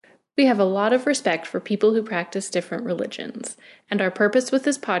We have a lot of respect for people who practice different religions, and our purpose with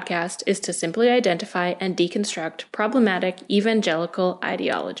this podcast is to simply identify and deconstruct problematic evangelical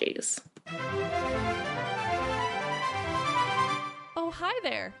ideologies. Oh, hi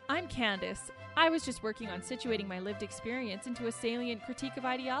there. I'm Candace. I was just working on situating my lived experience into a salient critique of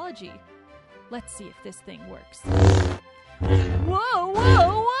ideology. Let's see if this thing works. Whoa,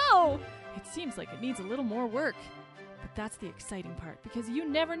 whoa, whoa! It seems like it needs a little more work. But that's the exciting part, because you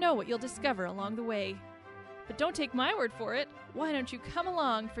never know what you'll discover along the way. But don't take my word for it. Why don't you come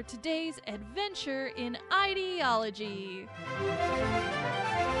along for today's adventure in ideology?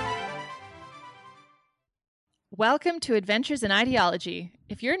 Welcome to Adventures in Ideology.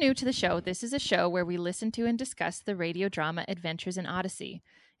 If you're new to the show, this is a show where we listen to and discuss the radio drama Adventures in Odyssey.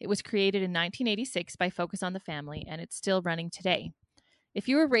 It was created in 1986 by Focus on the Family, and it's still running today. If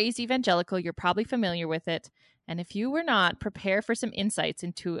you were raised evangelical, you're probably familiar with it, and if you were not, prepare for some insights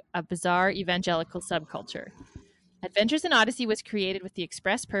into a bizarre evangelical subculture. Adventures in Odyssey was created with the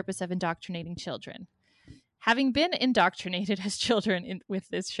express purpose of indoctrinating children. Having been indoctrinated as children with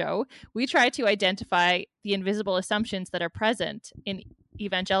this show, we try to identify the invisible assumptions that are present in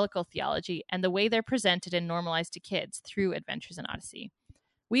evangelical theology and the way they're presented and normalized to kids through Adventures in Odyssey.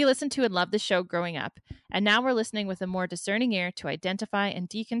 We listened to and loved the show growing up, and now we're listening with a more discerning ear to identify and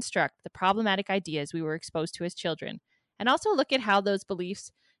deconstruct the problematic ideas we were exposed to as children, and also look at how those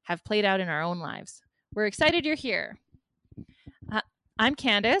beliefs have played out in our own lives. We're excited you're here. I'm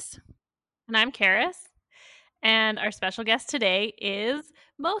Candace. And I'm Karis. And our special guest today is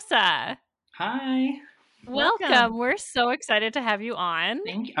Mosa. Hi. Welcome. We're so excited to have you on.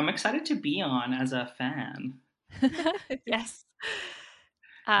 Thank you. I'm excited to be on as a fan. Yes.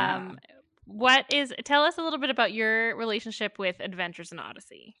 Tell us a little bit about your relationship with Adventures in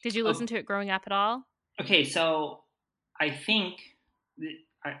Odyssey. Did you listen to it growing up at all? Okay, so I think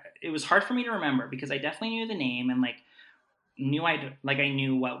it was hard for me to remember because I definitely knew the name and I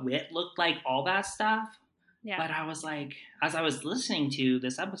knew what wit looked like, all that stuff. Yeah. But I was like, as I was listening to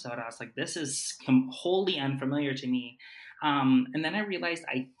this episode, I was like, this is wholly unfamiliar to me. And then I realized,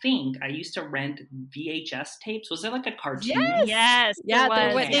 I think I used to rent VHS tapes. Was there like a cartoon? Yes.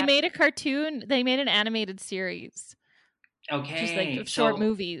 Yeah, they made a cartoon. They made an animated series. Okay. Just like short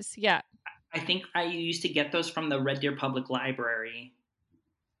movies. Yeah. I think I used to get those from the Red Deer Public Library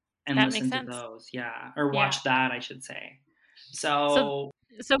and listen to those. Yeah. Or watch that, I should say. So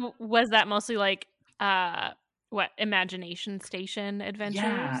was that mostly like Imagination Station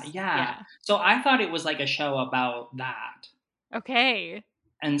Adventures? Yeah. So I thought it was like a show about that. Okay.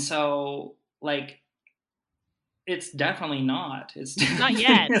 And so it's definitely not. It's not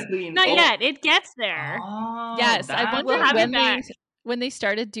yet. Not yet. It gets there. Oh, yes. I wonder when they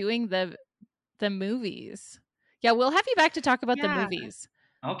started doing the movies. Yeah, we'll have you back to talk about the movies.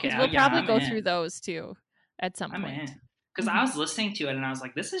 Okay. We'll probably go through those too at some point. In. Because I was listening to it and I was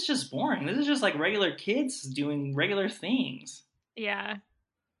like, this is just boring. This is just like regular kids doing regular things. Yeah.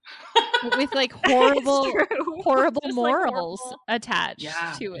 With like horrible morals attached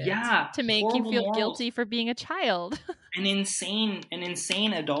to it. Yeah. To make you feel guilty for being a child. And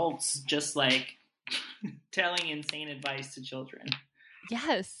insane adults just like telling insane advice to children.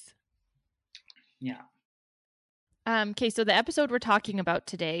 Yes. Yeah. Okay, so the episode we're talking about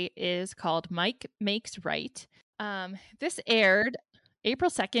today is called Mike Makes Right. This aired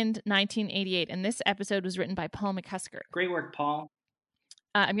April 2nd, 1988, and this episode was written by Paul McCusker. Great work, Paul.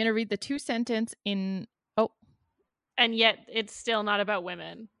 I'm going to read the 2-sentence in... Oh. And yet it's still not about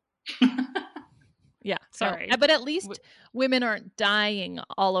women. Yeah. Sorry. But at least women aren't dying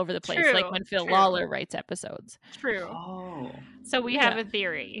all over the place, like when Phil Lawler writes episodes. True. Oh. So we have a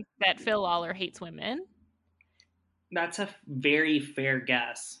theory that Phil Lawler hates women. That's a very fair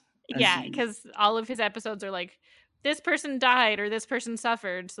guess. Yeah, because all of his episodes are like, this person died or this person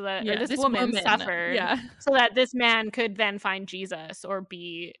suffered or this woman suffered so that this man could then find Jesus or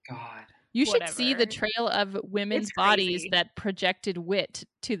be God. You should see the trail of women's bodies that projected wit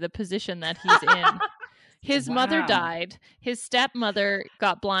to the position that he's in. His mother died. His stepmother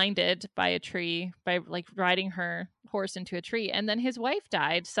got blinded by a tree by like riding her horse into a tree, and then his wife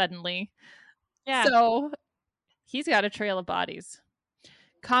died suddenly. Yeah. So he's got a trail of bodies.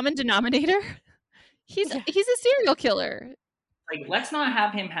 Common denominator? He's a serial killer. Like, let's not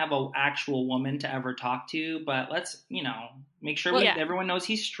have him have an actual woman to ever talk to, but let's, make sure everyone knows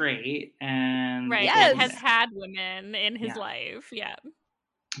he's straight and has had women in his life. Yeah.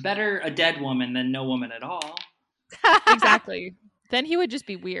 Better a dead woman than no woman at all. Exactly. Then he would just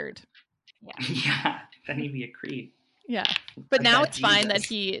be weird. Yeah. Then he'd be a creep. Yeah. But now it's fine that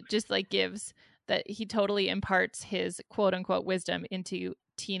he just like gives that he totally imparts his quote unquote wisdom into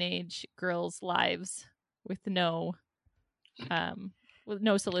teenage girls' lives with no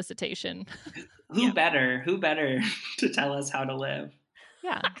solicitation. Who better to tell us how to live?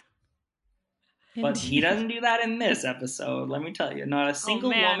 Yeah. But he doesn't do that in this episode, let me tell you. Not a single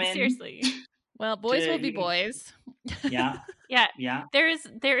woman. Seriously. Well, boys will be boys. Yeah. Yeah. There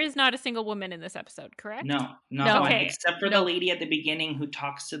is not a single woman in this episode, correct? No, not one. Except for the lady at the beginning who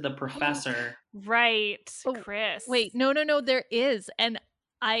talks to the professor. Right. Chris. Wait, no, there is. And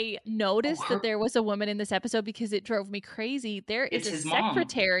I noticed that there was a woman in this episode because it drove me crazy. There is a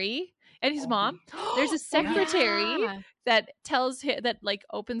secretary and his mom. There's a secretary that tells him, that like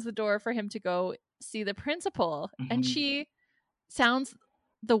opens the door for him to go see the principal. Mm-hmm. And she sounds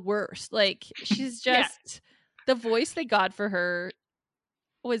the worst. Like she's just the voice they got for her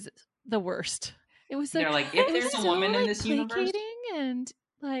was the worst. It was they're like, if there's a woman in this universe, and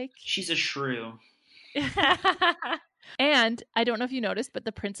like she's a shrew. And I don't know if you noticed, but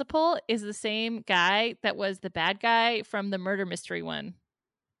the principal is the same guy that was the bad guy from the murder mystery one.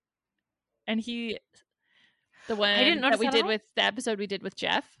 And the one I didn't notice that we did with the episode we did with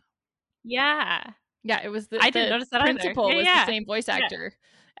Jeff. Yeah, it was I didn't notice that principal was the same voice actor.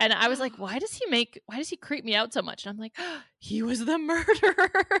 And I was like, why does he creep me out so much? And I'm like, he was the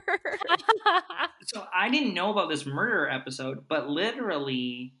murderer. So I didn't know about this murder episode, but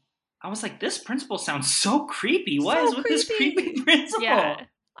literally I was like, this principal sounds so creepy. What is with this creepy principal? Yeah.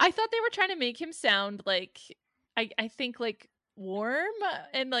 I thought they were trying to make him sound like, I think like warm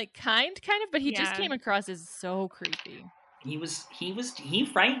and like kind of, but he just came across as so creepy. He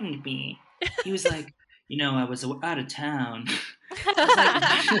frightened me. He was like, I was out of town.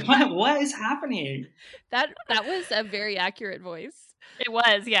 I was like, what is happening? That was a very accurate voice. It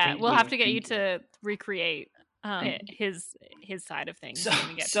was, yeah. We'll have to get you to recreate his side of things.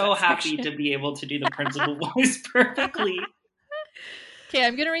 So happy to be able to do the principal voice perfectly. Okay,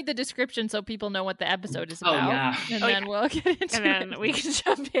 I'm gonna read the description so people know what the episode is about. And then we'll get into it. And then we can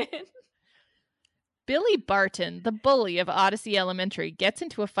jump in. Billy Barton, the bully of Odyssey Elementary, gets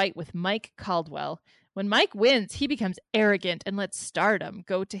into a fight with Mike Caldwell. When Mike wins, he becomes arrogant and lets stardom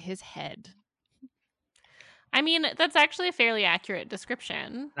go to his head. I mean, that's actually a fairly accurate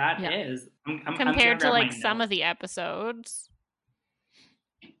description. That is. Compared to like some of the episodes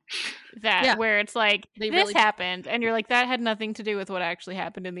where it's like, this happened, and you're like, that had nothing to do with what actually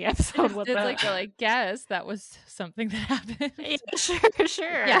happened in the episode. It's like, well, I guess that was something that happened. Yeah,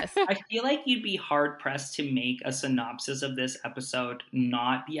 sure. Yes. I feel like you'd be hard-pressed to make a synopsis of this episode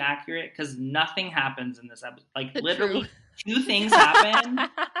not be accurate, because nothing happens in this episode. Like, literally, two things happen.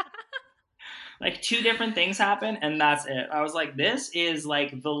 Like, two different things happen, and that's it. I was like, this is,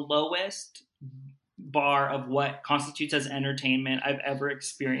 like, the lowest bar of what constitutes as entertainment I've ever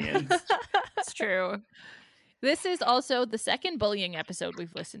experienced. It's true. This is also the second bullying episode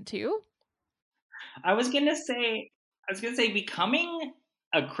we've listened to. I was gonna say becoming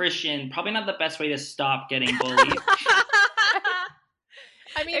a Christian, probably not the best way to stop getting bullied.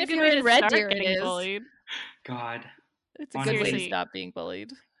 I mean, if you're in Red Deer, it is. Bullied. God. It's a good way to stop being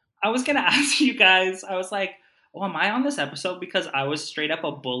bullied. I was gonna ask you guys, I was like, oh, am I on this episode because I was straight up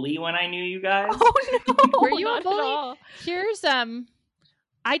a bully when I knew you guys? Oh no, were you a bully? Here's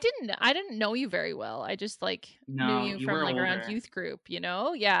I didn't know you very well. I just knew you from like older. Around youth group,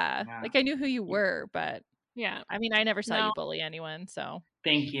 Yeah. Like I knew who you were, but yeah. I mean, I never saw you bully anyone, so.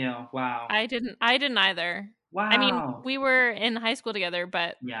 Thank you. Wow. I didn't either. Wow. I mean, we were in high school together,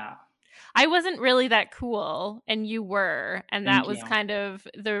 but yeah. I wasn't really that cool, and you were, and that was kind of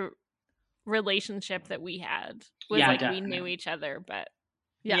the relationship that we had. Was definitely. We knew each other, but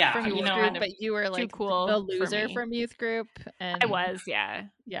from youth group, but you were like cool the loser from youth group, and I was, yeah.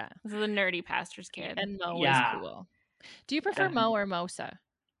 I was the nerdy pastor's kid, and Mo was cool. Do you prefer Mo or Mosa?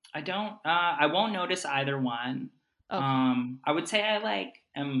 I don't. I won't notice either one. Okay. I would say I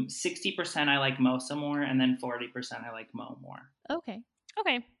 60% I like Mosa more, and then 40% I like Mo more. Okay.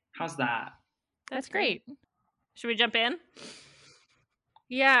 How's that? That's great. Should we jump in?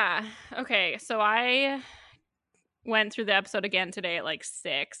 Yeah. Okay. So I went through the episode again today at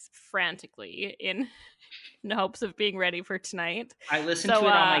 6, frantically, in hopes of being ready for tonight. I listened to it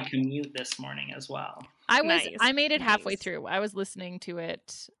on my commute this morning as well. I made it halfway through. I was listening to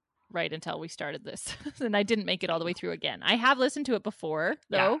it right until we started this, and I didn't make it all the way through again. I have listened to it before,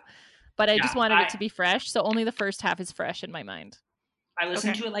 though, but I just wanted it to be fresh, so only the first half is fresh in my mind. I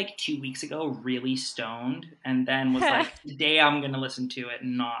listened to it 2 weeks ago, really stoned, and then was like, today I'm going to listen to it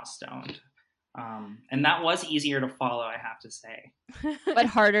not stoned. And that was easier to follow, I have to say. But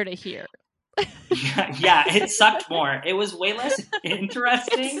harder to hear. Yeah, it sucked more. It was way less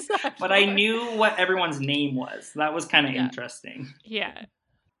interesting, but I knew what everyone's name was. That was kind of interesting. Yeah.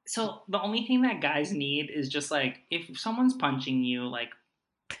 So the only thing that guys need is just like, if someone's punching you, like,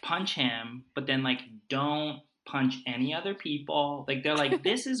 punch him, but then like don't punch any other people. Like, they're like,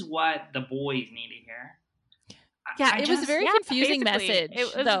 this is what the boys need to hear. Yeah, it was a very confusing message.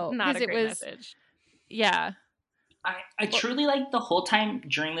 It was though, not a great message. Yeah. I truly, like, the whole time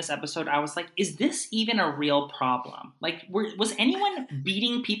during this episode, I was like, is this even a real problem? Like, was anyone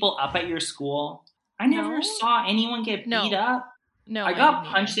beating people up at your school? I never saw anyone get beat up. No, I got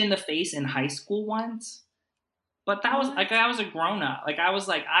punched in the face in high school once, but that was like, I was a grown up. Like, I was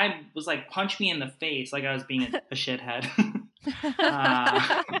like, punch me in the face, like I was being a shithead.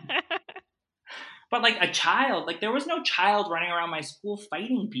 But like a child, like, there was no child running around my school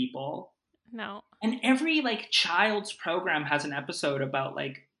fighting people. No. And every like child's program has an episode about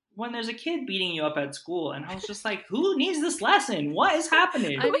like when there's a kid beating you up at school, and I was just like, who needs this lesson? What is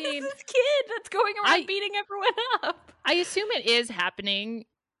happening? Who is this kid that's going around beating everyone up? I assume it is happening.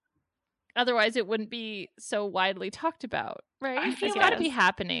 Otherwise, it wouldn't be so widely talked about, right? It's got to be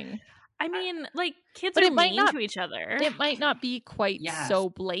happening. I mean, like, kids are mean to each other. It might not be quite so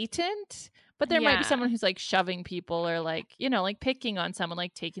blatant, but there might be someone who's like shoving people, or like, you know, like picking on someone,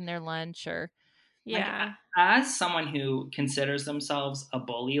 like taking their lunch, or like, as someone who considers themselves a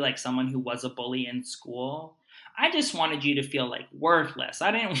bully, like someone who was a bully in school, I just wanted you to feel like worthless.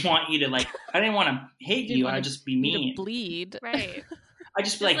 I didn't want you to like, I didn't want to hate you. I'd just be mean. To bleed. Right. I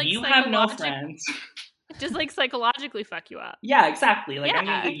just be like, you have no friends. Just like psychologically fuck you up. Yeah, exactly. Like, I'm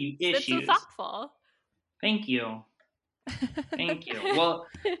going to give you issues. That's so thoughtful. Thank you. Thank you. Well,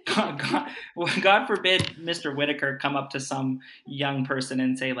 God forbid Mr. Whitaker come up to some young person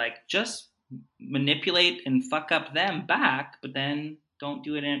and say, like, just manipulate and fuck up them back, but then don't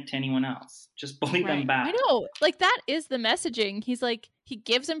do it to anyone else. Just bully them back. I know. Like, that is the messaging. He's like, he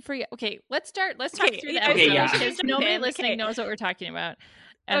gives them free. Okay, let's talk through the episode, because nobody listening knows what we're talking about.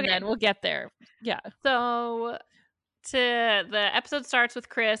 And then we'll get there. Yeah. So the episode starts with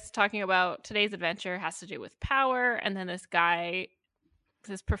Chris talking about today's adventure has to do with power, and then this guy,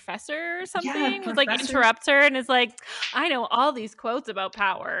 this professor or something, was like, interrupts her and is like, I know all these quotes about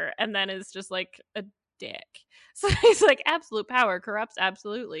power, and then is just like a dick. So he's like, absolute power corrupts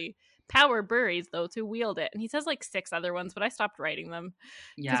absolutely. Power buries those who wield it. And he says like 6 other ones, but I stopped writing them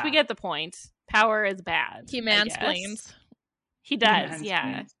because we get the point. Power is bad. He mansplains. He does,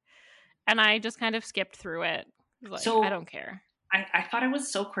 yeah. And I just kind of skipped through it. Like, so I don't care. I thought it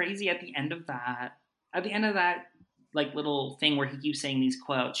was so crazy at the end of that. At the end of that, like, little thing where he keeps saying these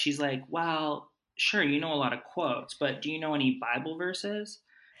quotes, she's like, well, sure, you know a lot of quotes, but do you know any Bible verses?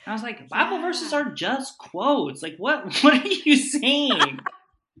 And I was like, Bible verses are just quotes. Like, what are you saying?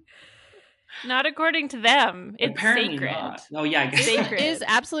 Not according to them. It's apparently sacred. Not. Oh, yeah. I guess sacred. Is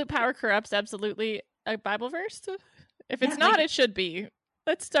absolute power corrupts absolutely a Bible verse? If it's not, like, it should be.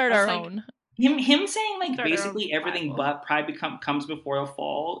 Let's start our own. Him saying like basically everything but pride comes before a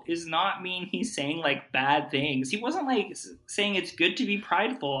fall is not mean he's saying like bad things. He wasn't like saying it's good to be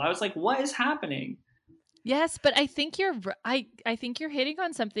prideful. I was like, what is happening? Yes, but I think I think you're hitting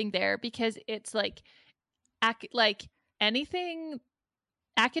on something there, because it's like anything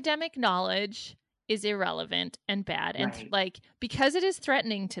academic knowledge is irrelevant and bad, and like, because it is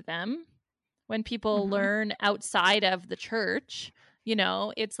threatening to them when people learn outside of the church. You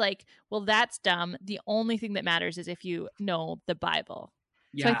know, it's like, well, that's dumb. The only thing that matters is if you know the Bible.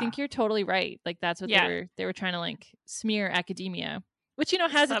 Yeah. So I think you're totally right. Like, that's what they were trying to like smear academia, which, you know,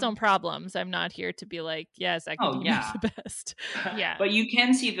 has its own problems. I'm not here to be like, yes, academia is the best. Yeah. But you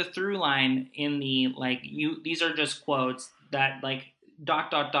can see the through line in the, like, these are just quotes that like ...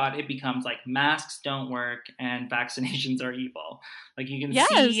 it becomes like masks don't work and vaccinations are evil. Like, you can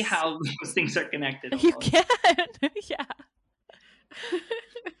see how those things are connected. You can. Yeah.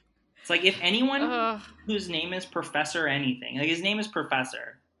 It's like, if anyone whose name is Professor anything, like his name is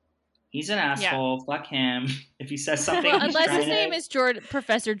Professor, he's an asshole. Fuck him. If he says something, unless his name is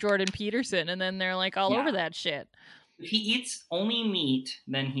Professor Jordan Peterson, and then they're like all over that shit. If he eats only meat,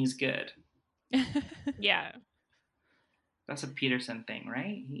 then he's good. Yeah, that's a Peterson thing,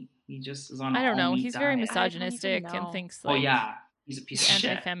 right? He just is on. I don't know. He's very misogynistic and thinks like, he's a piece of shit.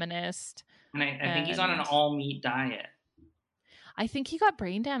 Anti-feminist. And I think he's on an all meat diet. I think he got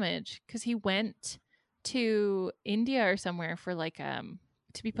brain damage because he went to India or somewhere for like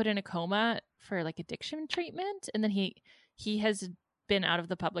to be put in a coma for like addiction treatment, and then he has been out of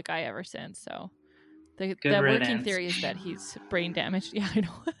the public eye ever since. So the working theory is that he's brain damaged. Yeah, I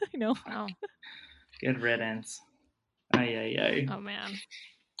know. Wow. Good riddance. Ay. Oh man.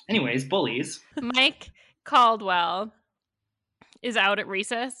 Anyways, bullies. Mike Caldwell is out at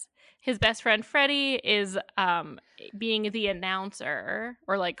recess. His best friend Freddie is being the announcer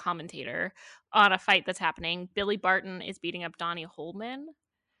or like commentator on a fight that's happening. Billy Barton is beating up Donnie Holman.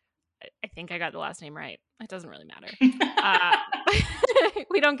 I think I got the last name right. It doesn't really matter.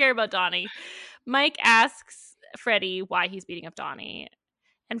 We don't care about Donnie. Mike asks Freddie why he's beating up Donnie.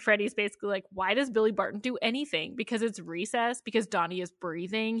 And Freddie's basically like, why does Billy Barton do anything? Because it's recess, because Donnie is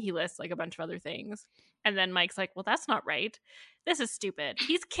breathing. He lists like a bunch of other things. And then Mike's like, well, that's not right. This is stupid.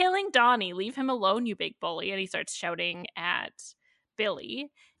 He's killing Donnie. Leave him alone, you big bully. And he starts shouting at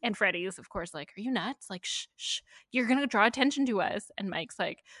Billy. And Freddie's, of course, like, are you nuts? Like, shh, you're going to draw attention to us. And Mike's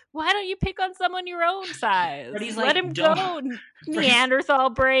like, why don't you pick on someone your own size? Freddie's Let like, him go, Neanderthal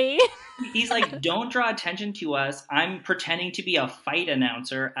brain. He's like, don't draw attention to us. I'm pretending to be a fight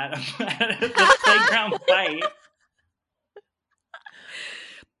announcer at the playground fight.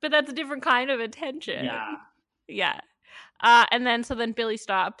 But that's a different kind of attention. Yeah. Yeah. And then Billy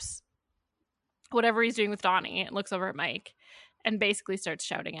stops whatever he's doing with Donnie and looks over at Mike and basically starts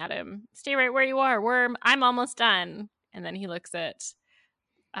shouting at him, stay right where you are, worm. I'm almost done. And then he looks at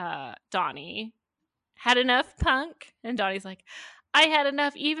Donnie. Had enough, punk? And Donnie's like, I had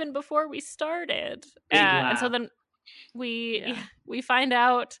enough even before we started. And so then we find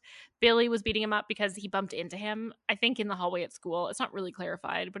out Billy was beating him up because he bumped into him, I think, in the hallway at school. It's not really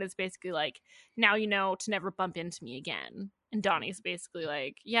clarified, but it's basically like, now you know to never bump into me again. And Donnie's basically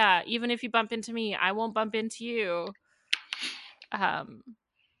like, yeah, even if you bump into me, I won't bump into you.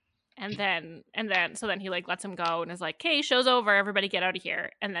 And then he like lets him go and is like, okay, show's over, everybody get out of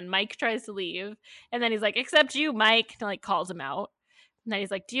here. And then Mike tries to leave, and then he's like, except you, Mike, and like calls him out. And then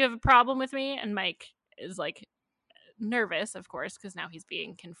he's like, do you have a problem with me? And Mike is like nervous, of course, because now he's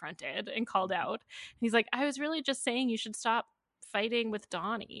being confronted and called out. And he's like, I was really just saying you should stop fighting with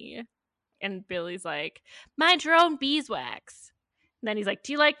Donnie. And Billy's like, mind your own beeswax. And then he's like,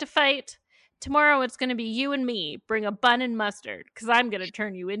 do you like to fight? Tomorrow it's going to be you and me. Bring a bun and mustard, because I'm going to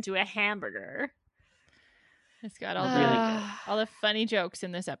turn you into a hamburger. It's got all the funny jokes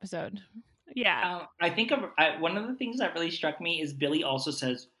in this episode. Yeah. I think one of the things that really struck me is Billy also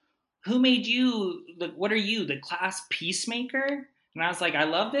says, who made you? What are you, the class peacemaker? And I was like, I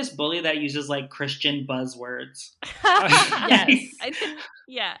love this bully that uses like Christian buzzwords. Yes.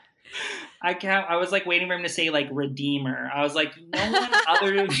 Yeah. I was like waiting for him to say like redeemer. I was like, no one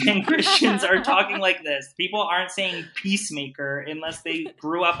other than Christians are talking like this. People aren't saying peacemaker unless they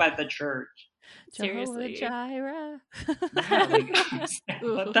grew up at the church. Seriously. Jehovah Yeah,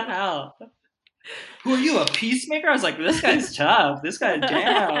 what the hell? Who are you, a peacemaker? I was like, this guy's tough. This guy's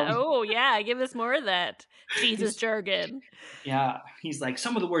down. Oh, yeah. Give us more of that Jesus jargon. Yeah. He's like,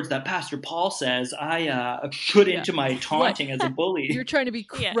 some of the words that Pastor Paul says, I put into my taunting as a bully. You're trying to be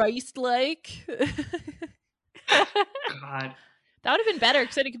Christ-like? God. That would have been better,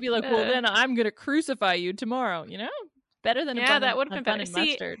 because then it could be like, well, then I'm going to crucify you tomorrow, you know? Better than that would have been better.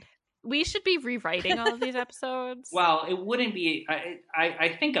 Mustard. We should be rewriting all of these episodes. Well, it wouldn't be.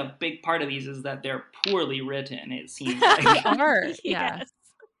 I think a big part of these is that they're poorly written, it seems like. They are. Yeah. Yes.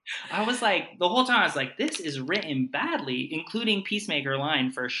 I was like, the whole time I was like, this is written badly, including Peacemaker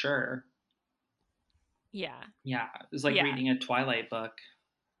line for sure. Yeah. Yeah. It was like reading a Twilight book.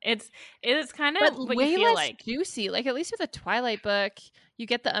 It's kind of what way you feel less like. juicy. Like, at least with a Twilight book, you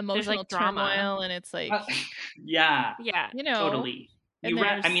get the emotional like drama. turmoil, and it's like, yeah. you know, Totally.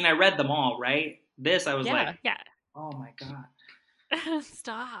 I read them all, right? This, I was like, oh my God.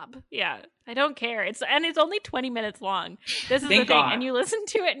 Stop. Yeah. I don't care. It's only 20 minutes long. This is the thing. God. And you listen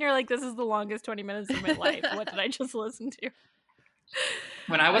to it and you're like, this is the longest 20 minutes of my life. What did I just listen to?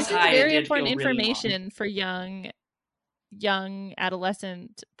 When I was this high, is very it did important feel really information long. for young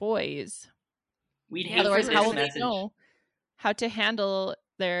adolescent boys. Otherwise, how will they know how to handle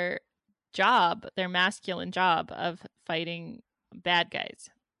their job, their masculine job of fighting bad guys?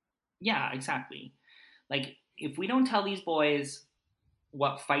 Yeah, exactly. Like, if we don't tell these boys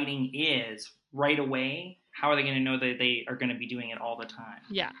what fighting is right away, how are they going to know that they are going to be doing it all the time?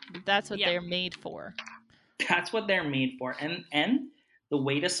 Yeah, that's what they're made for. That's what they're made for. And the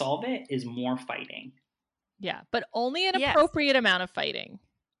way to solve it is more fighting. Yeah, but only an appropriate amount of fighting.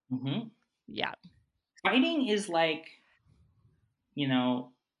 Mm-hmm. Yeah. Fighting is like,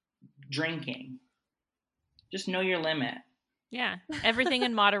 drinking. Just know your limit. Yeah. Everything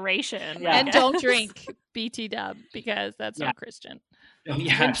in moderation. Yeah. And don't drink BT dub, because that's not Christian. Oh,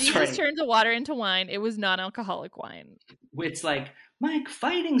 yeah, when Jesus turned the water into wine, it was non-alcoholic wine. It's like, Mike,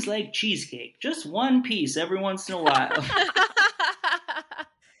 fighting's like cheesecake. Just one piece every once in a while.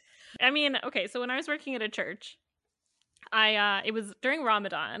 I mean, okay, so when I was working at a church, it was during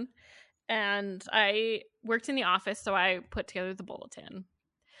Ramadan, and I worked in the office, so I put together the bulletin,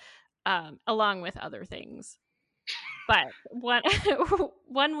 along with other things. But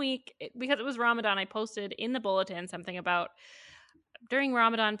one week, because it was Ramadan, I posted in the bulletin something about, during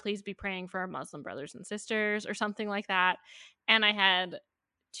Ramadan, please be praying for our Muslim brothers and sisters, or something like that. And I had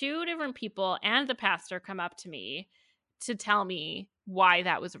 2 different people and the pastor come up to me to tell me why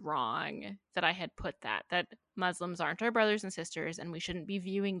that was wrong, that I had put that Muslims aren't our brothers and sisters and we shouldn't be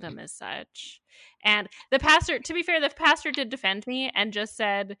viewing them as such. And the pastor, to be fair, the pastor did defend me and just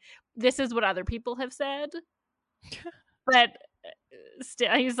said, this is what other people have said. But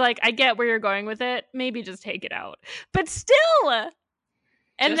still, he's like, I get where you're going with it. Maybe just take it out. But still.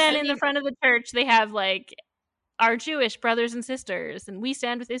 And then in the front of the church, they have like our Jewish brothers and sisters, and we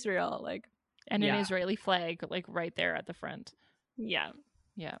stand with Israel, like, and an Israeli flag, like right there at the front. Yeah.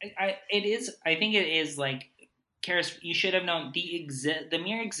 I think it is like, Karis, you should have known the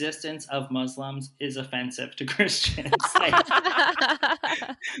mere existence of Muslims is offensive to Christians. Like,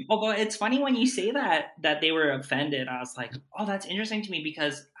 although it's funny when you say that they were offended, I was like, oh, that's interesting to me,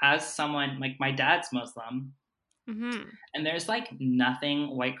 because as someone, like, my dad's Muslim, and there's like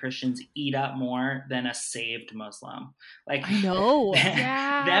nothing white Christians eat up more than a saved Muslim. Like, I know.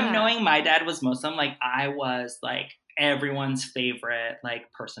 Them knowing my dad was Muslim, like, I was like everyone's favorite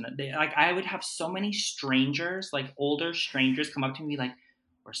like person. Like, I would have so many strangers, like older strangers, come up to me like,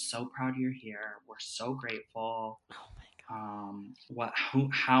 we're so proud you're here, we're so grateful. Oh my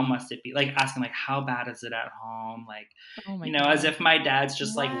God. How must it be, like, asking like, how bad is it at home, like, God. as if my dad's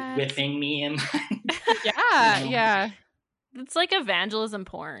just like whipping me and yeah it's like evangelism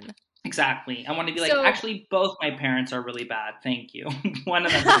porn. Exactly. I want to be like, actually both my parents are really bad, thank you. One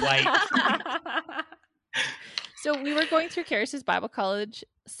of them is white. So we were going through Karis's Bible college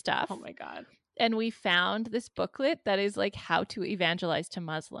stuff. Oh my God. And we found this booklet that is like how to evangelize to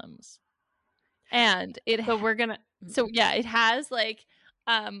Muslims. And it has like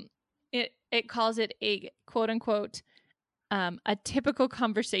it calls it a quote unquote a typical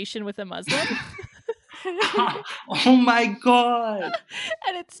conversation with a Muslim. Oh my God.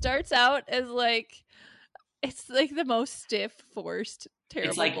 And it starts out as like, it's like the most stiff, forced, terrible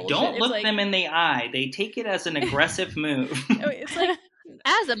It's like, bullshit. don't look them in the eye. They take it as an aggressive move. It's like,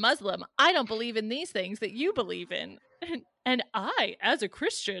 as a Muslim, I don't believe in these things that you believe in. And I, as a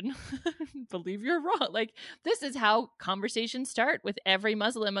Christian, believe you're wrong. Like, this is how conversations start with every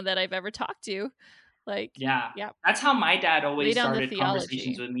Muslim that I've ever talked to. Like, yeah. That's how my dad always started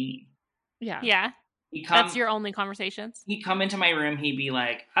conversations with me. Yeah. That's your only conversations? He'd come into my room, he'd be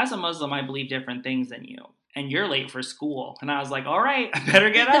like, as a Muslim, I believe different things than you, and you're late for school. And I was like, all right, I better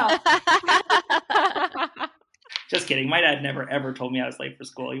get up. Just kidding. My dad never ever told me I was late for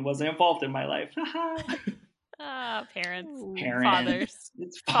school. He wasn't involved in my life. Parents. Fathers.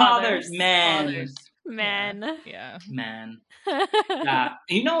 It's fathers. Men. Yeah. Men. Yeah.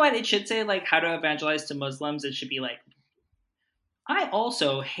 You know what? It should say, like, how to evangelize to Muslims. It should be like, I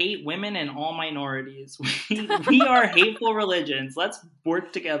also hate women and all minorities. We are hateful religions. Let's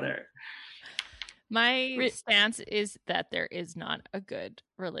work together. My stance is that there is not a good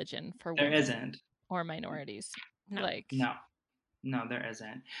religion for women. There isn't. Or minorities. No. No, there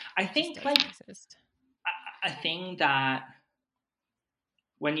isn't. I think, like, a thing that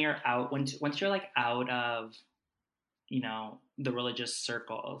when you're out, once you're like out of, the religious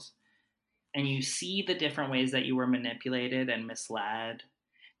circles, and you see the different ways that you were manipulated and misled,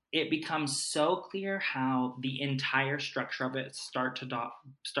 it becomes so clear how the entire structure of it, start to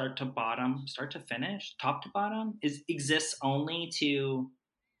finish, top to bottom, exists only to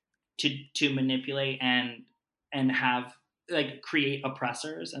manipulate and have, like, create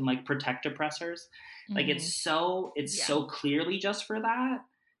oppressors and, like, protect oppressors. Mm-hmm. Like, it's so clearly just for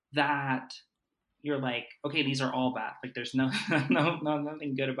that you're like, okay, these are all bad. Like, there's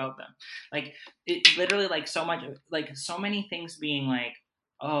nothing good about them. Like, it literally, like, so much, like, so many things being like,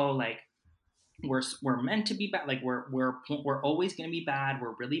 oh, like, we're meant to be bad. Like, we're always going to be bad.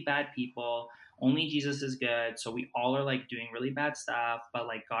 We're really bad people. Only Jesus is good. So we all are, like, doing really bad stuff, but,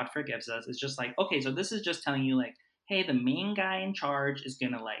 like, God forgives us. It's just like, okay, so this is just telling you, like, hey, the main guy in charge is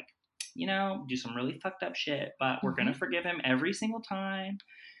going to, like, do some really fucked up shit, but we're going to forgive him every single time.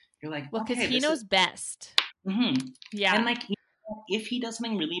 You're like, well, because he knows best. Mm-hmm. Yeah. And, like, if he does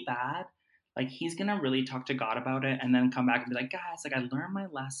something really bad, like, he's going to really talk to God about it and then come back and be like, guys, like, I learned my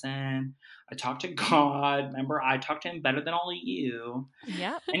lesson. I talked to God. Remember, I talked to him better than all of you.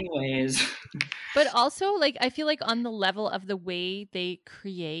 Yeah. Anyways. But also, like, I feel like on the level of the way they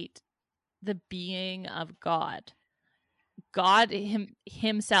create the being of God, God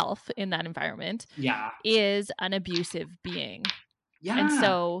himself in that environment is an abusive being. Yeah. And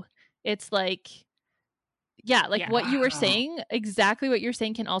so it's like, what you were saying, exactly what you're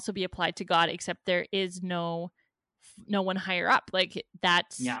saying can also be applied to God, except there is no one higher up. Like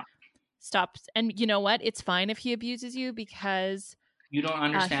that's stops. And you know what? It's fine if he abuses you because you don't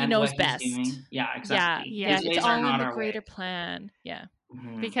understand he knows what best. he's doing. Yeah, exactly. Yeah. It's all in the greater plan. Yeah.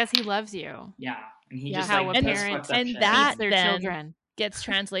 Because he loves you. Yeah. And he just how a parent and that their then children gets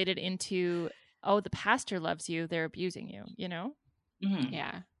translated into, oh, the pastor loves you, they're abusing you, you know? Mm-hmm.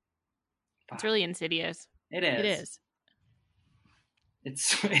 Yeah. It's really insidious. It is. It's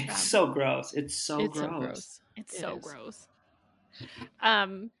so gross. It's so gross. It's so gross.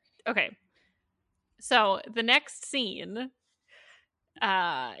 Okay. So the next scene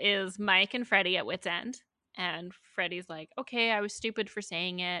is Mike and Freddie at wit's end. And Freddie's like, okay, I was stupid for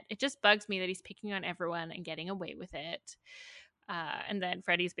saying it. It just bugs me that he's picking on everyone and getting away with it. And then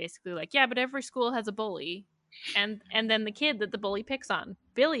Freddie's basically like, yeah, but every school has a bully. And then the kid that the bully picks on.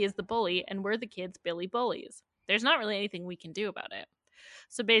 Billy is the bully, and we're the kids Billy bullies. There's not really anything we can do about it.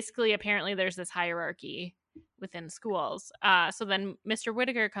 So basically, apparently there's this hierarchy within schools. So then Mr.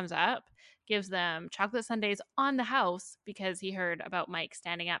 Whittaker comes up, gives them chocolate sundaes on the house because he heard about Mike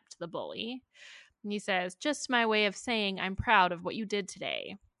standing up to the bully. And he says, just my way of saying I'm proud of what you did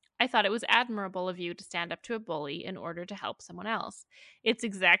today. I thought it was admirable of you to stand up to a bully in order to help someone else. It's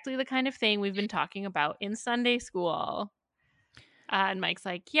exactly the kind of thing we've been talking about in Sunday school. And Mike's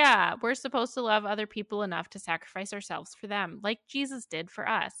like, yeah, we're supposed to love other people enough to sacrifice ourselves for them, like Jesus did for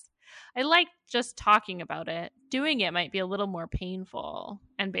us. I like just talking about it. Doing it might be a little more painful.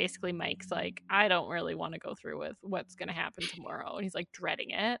 And basically Mike's like, I don't really want to go through with what's going to happen tomorrow. And he's like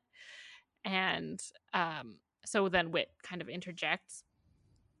dreading it. And so then Whit kind of interjects.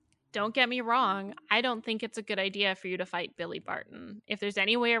 Don't get me wrong. I don't think it's a good idea for you to fight Billy Barton. If there's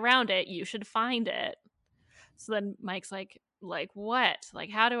any way around it, you should find it. So then Mike's like what?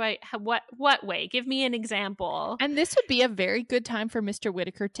 Like, how do I, what way? Give me an example. And this would be a very good time for Mr.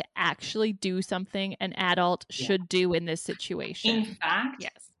 Whittaker to actually do something an adult should do in this situation. In fact,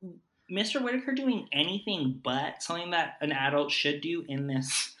 yes. Mr. Whittaker doing anything but something that an adult should do in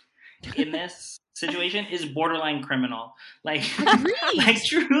this situation is borderline criminal. Like, like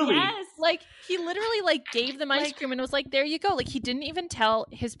truly. Yes. Like, he literally like gave them ice cream and was like, there you go. Like, he didn't even tell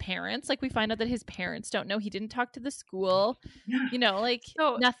his parents. Like, we find out that his parents don't know. He didn't talk to the school. Yeah. You know, like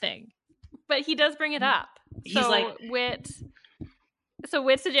nothing. But he does bring it up. He's so like, Whit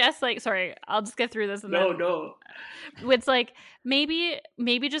suggests, like, sorry, I'll just get through this. And no. Whit's like, maybe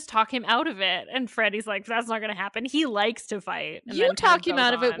just talk him out of it. And Freddie's like, that's not going to happen. He likes to fight. And you talk him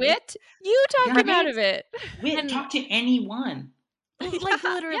out of it, Whit. You talk him out of it. Whit, talk to anyone. Like,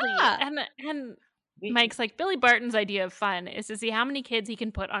 literally. Yeah. And Mike's like, Billy Barton's idea of fun is to see how many kids he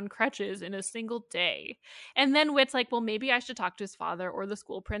can put on crutches in a single day. And then Whit's like, well, maybe I should talk to his father or the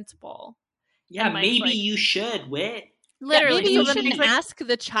school principal. Yeah, maybe like, you should, Whit. Literally, maybe you shouldn't ask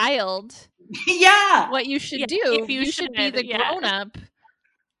the child what you should do. If you should be the grown-up.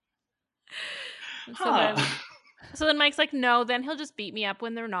 So then Mike's like, no, then he'll just beat me up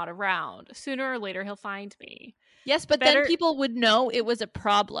when they're not around. Sooner or later, he'll find me. Yes, but then people would know it was a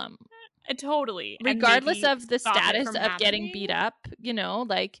problem. Totally. Regardless of the status of getting beat up, you know,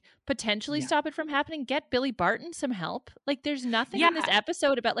 like potentially stop it from happening. Get Billy Barton some help. Like, there's nothing in this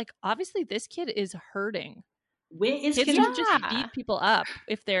episode about, like, obviously this kid is hurting. Kids don't just beat people up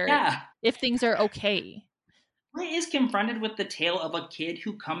if things are okay. Whit is confronted with the tale of a kid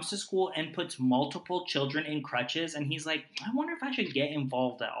who comes to school and puts multiple children in crutches, and he's like, I wonder if I should get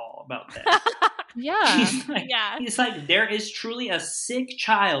involved at all about this. He's like, there is truly a sick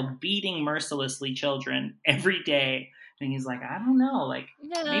child beating mercilessly children every day. And he's like, I don't know, like,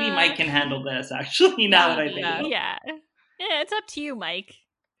 maybe Mike can handle this, actually, now that I think about it. Yeah, it's up to you, Mike.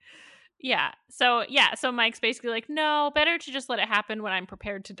 Yeah. So Mike's basically like, no, better to just let it happen when I'm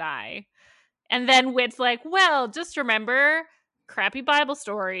prepared to die. And then Whit's like, well, just remember crappy Bible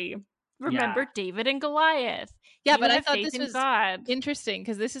story. Remember David and Goliath. Yeah, but I thought this was interesting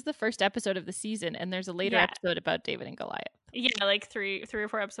because this is the first episode of the season and there's a later episode about David and Goliath. Yeah, like three or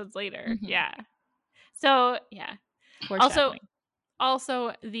four episodes later. Mm-hmm. Yeah. So, yeah. Also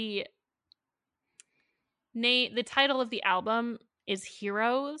the title of the album is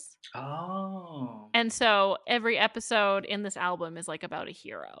Heroes. Oh. And so every episode in this album is like about a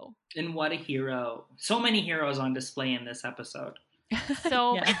hero. And what a hero. So many heroes on display in this episode.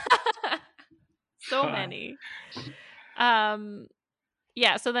 So many.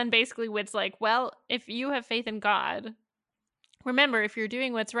 So then basically Whit's like, well, if you have faith in God, remember, if you're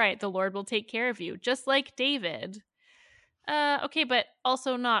doing what's right, the Lord will take care of you, just like David. Okay, but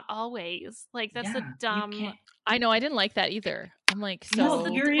also not always. Like, that's a dumb. I know, I didn't like that either. I'm like, No,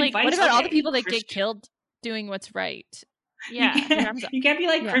 so you're like, what about all the people that Christian- get killed doing what's right? Yeah. You can't be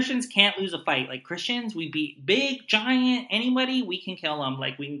like, Yeah. Christians can't lose a fight. Like, Christians, we beat big, giant, anybody, we can kill them.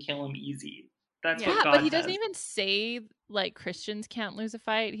 Like, we can kill them easy. That's what God but he says. doesn't even say like Christians can't lose a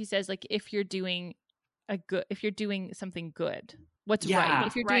fight. He says like if you're doing something good, what's right.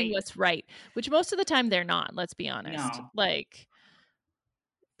 If you're doing what's right, which most of the time they're not, let's be honest. No. Like,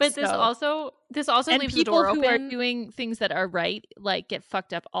 but this also leaves the door open. People who are doing things that are right, like, get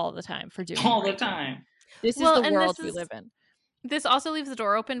fucked up all the time for doing all the the time. This is the world we live in. This also leaves the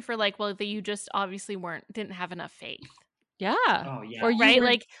door open for like, well, that you just obviously didn't have enough faith. Yeah. Oh, yeah. Or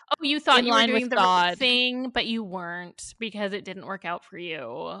like, oh, you thought you were doing the right thing, but you weren't because it didn't work out for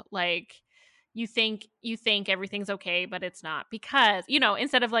you. Like, you think everything's okay, but it's not, because,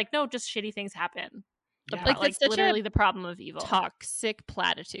 instead of like, no, just shitty things happen. Yeah. Like that's literally the problem of evil. Toxic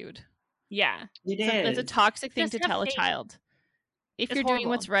platitude. Yeah. It is. It's a toxic thing Just to tell faith. a child. If It's you're horrible. doing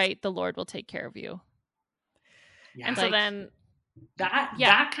what's right, the Lord will take care of you. Yeah. And so then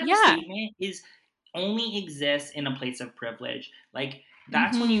that kind of statement only exists in a place of privilege. Like,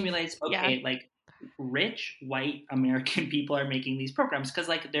 that's when you realize, okay, like, rich white American people are making these programs, because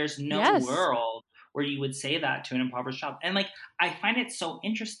like there's no world where you would say that to an impoverished child. And like, I find it so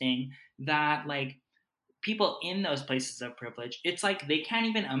interesting that like people in those places of privilege, it's like they can't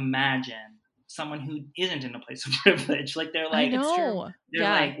even imagine someone who isn't in a place of privilege. Like, they're like, they're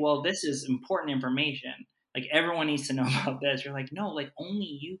like, well, this is important information. Like, everyone needs to know about this. You're like, no, like, only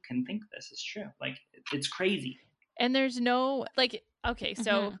you can think this is true. Like, it's crazy. And there's no, like, okay,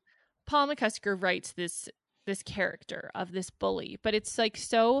 so Paul McCusker writes this character of this bully, but it's like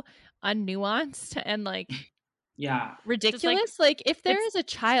so unnuanced and like ridiculous. Like, if there is a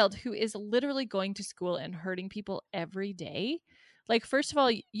child who is literally going to school and hurting people every day, like, first of all,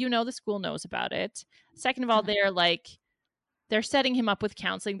 the school knows about it. Second of all, they're setting him up with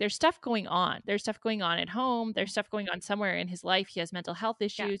counseling. There's stuff going on. There's stuff going on at home. There's stuff going on somewhere in his life. He has mental health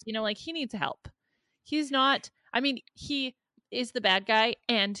issues. Like, he needs help. He's not, he is the bad guy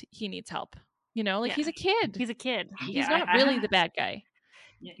and he needs help. He's a kid. He's a kid. He's not really the bad guy.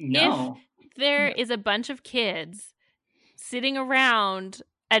 No. If there is a bunch of kids sitting around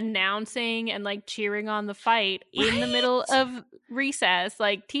announcing and like cheering on the fight in the middle of recess,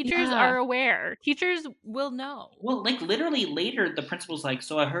 like, teachers are aware. Teachers will know. Well, like, literally later the principal's like,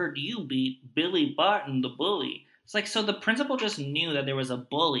 so I heard you beat Billy Barton, the bully. It's like, so the principal just knew that there was a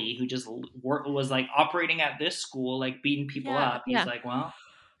bully who just was like operating at this school, like beating people up. He's like, well,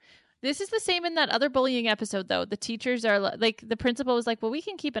 this is the same in that other bullying episode, though. The teachers are like, the principal was like, well, we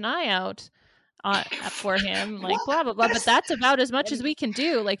can keep an eye out for him, like, blah blah blah, but that's about as much as we can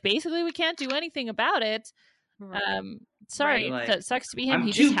do. Like, basically, we can't do anything about it. Sorry, like, that sucks to be him.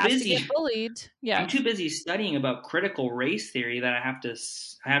 He just has to get bullied. I'm too busy studying about critical race theory that I have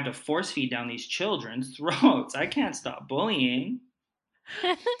to force feed down these children's throats. I can't stop bullying.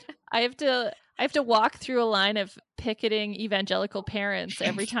 I have to walk through a line of picketing evangelical parents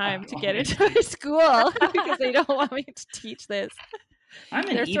every time to get into my school because they don't want me to teach this.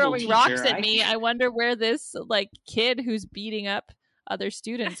 They're throwing rocks at me. I wonder where this like kid who's beating up other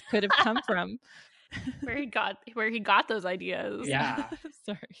students could have come from. Where he got those ideas. Yeah.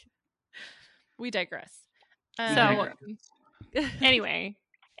 Sorry. We digress. Anyway.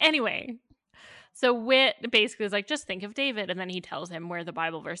 So Whit basically is like, just think of David, and then he tells him where the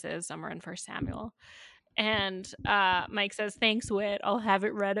Bible verse is, somewhere in 1 Samuel. And Mike says, thanks, Whit. I'll have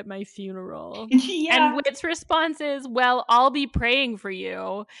it read at my funeral. And Whit's response is, well, I'll be praying for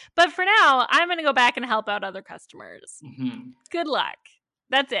you. But for now, I'm going to go back and help out other customers. Mm-hmm. Good luck.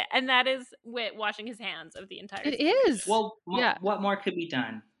 That's it. And that is Whit washing his hands of the entire It series. is. Well, what more could be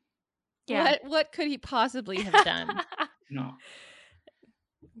done? Yeah. What could he possibly have done? No.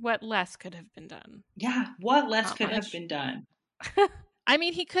 What less could have been done? Yeah, what less could have been done? I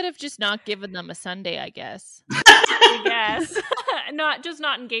mean, he could have just not given them a Sunday, I guess. I guess.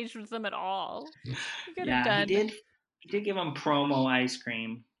 not engaged with them at all. He did give them promo ice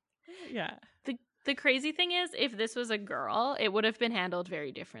cream. Yeah. The crazy thing is, if this was a girl, it would have been handled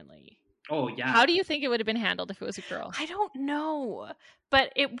very differently. Oh, yeah. How do you think it would have been handled if it was a girl? I don't know.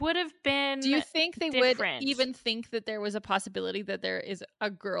 But it would have been. Do you think they different. would even think that there was a possibility that there is a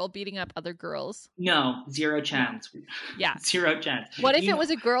girl beating up other girls? No, zero chance. Yeah. Zero chance. What if it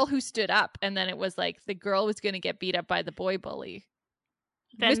was a girl who stood up and then it was like the girl was going to get beat up by the boy bully?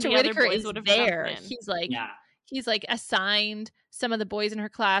 Then Mr. Whitaker is there. He's like assigned some of the boys in her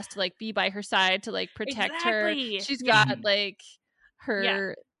class to like be by her side to like protect her. She's got like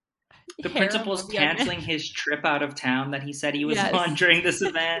her The principal's canceling his trip out of town that he said he was on during this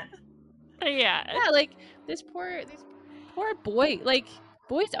event. Yeah, like this poor boy. Like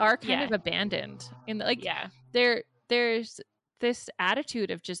boys are kind of abandoned, and like there's this attitude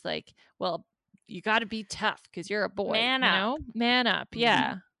of just like, well, you got to be tough because you're a boy, man up,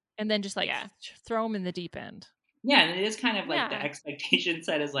 yeah, and then just like throw him in the deep end. Yeah, and it is kind of like the expectation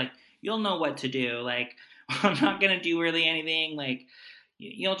set is like, you'll know what to do. Like, I'm not gonna do really anything. Like,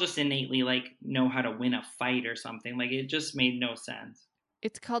 you'll just innately like know how to win a fight or something. Like, it just made no sense.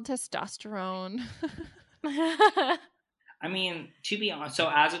 It's called testosterone. I mean, to be honest, so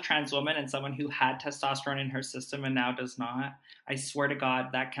as a trans woman and someone who had testosterone in her system and now does not, I swear to God,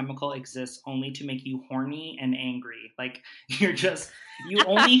 that chemical exists only to make you horny and angry. Like, you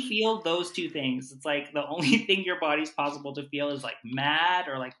only feel those two things. It's like the only thing your body's possible to feel is like mad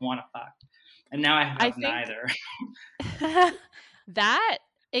or like want to fuck. And now I have neither. That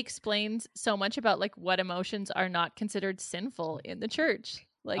explains so much about like what emotions are not considered sinful in the church.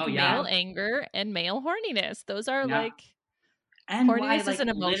 Like male anger and male horniness. Those are like... And horniness why, is like, an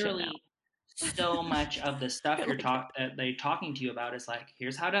emotion literally now. So much of the stuff that they're talking to you about is like,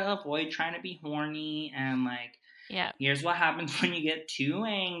 here's how to avoid trying to be horny, and like, here's what happens when you get too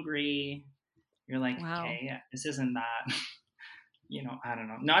angry. You're like, okay, this isn't that. I don't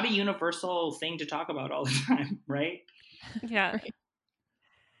know. Not a universal thing to talk about all the time, right? Yeah. Right.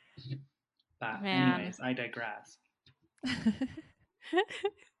 But anyways, I digress.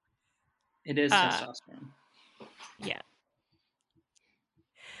 It is testosterone. Yeah.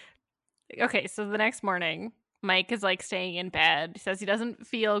 Okay, so the next morning, Mike is like staying in bed. He says he doesn't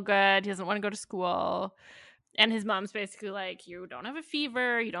feel good. He doesn't want to go to school. And his mom's basically like, you don't have a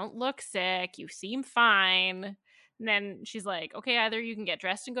fever. You don't look sick. You seem fine. And then she's like, okay, either you can get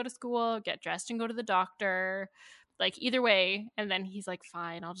dressed and go to school, get dressed and go to the doctor. Like, either way. And then he's like,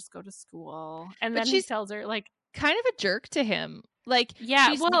 fine, I'll just go to school. And then he tells her, like, kind of a jerk to him. Like, he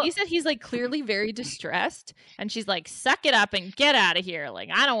said he's like clearly very distressed, and she's like, suck it up and get out of here. Like,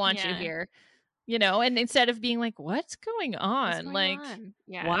 I don't want you here, and instead of being like, what's going on?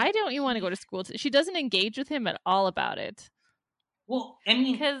 Why don't you want to go to school? She doesn't engage with him at all about it. Well, I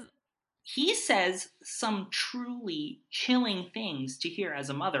mean, because he says some truly chilling things to hear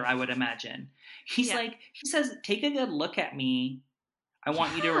as a mother, I would imagine. He's like, he says, take a good look at me. I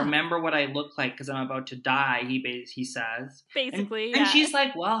want you to remember what I look like because I'm about to die, he says. Basically, and she's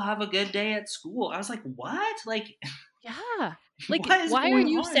like, well, have a good day at school. I was like, what? Like, yeah. Like, why are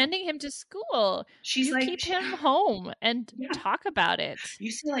you sending him to school? She's like, keep him home and talk about it. You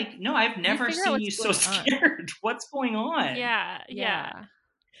see, like, no, I've never seen you so scared. What's going on? Yeah.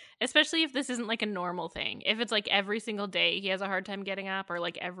 Especially if this isn't like a normal thing. If it's like every single day he has a hard time getting up, or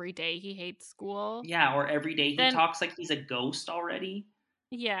like every day he hates school. Yeah, or every day he talks like he's a ghost already.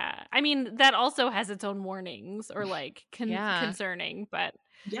 Yeah. I mean, that also has its own warnings or like concerning, but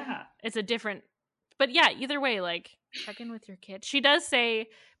it's a different. But yeah, either way, like, check in with your kid. She does say,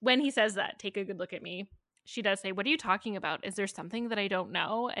 when he says that, take a good look at me, she does say, what are you talking about? Is there something that I don't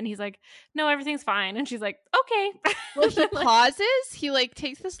know? And he's like, no, everything's fine. And she's like, okay. Well, he pauses. He like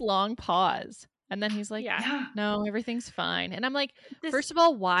takes this long pause. And then he's like, no, everything's fine. And I'm like, first of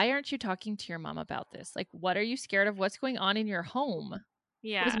all, why aren't you talking to your mom about this? Like, what are you scared of? What's going on in your home?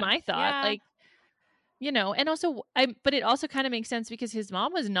 Yeah. Was my thought. Yeah. Like, and also, but it also kind of makes sense because his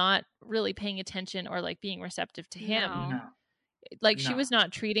mom was not really paying attention or like being receptive to him. No. Like, she was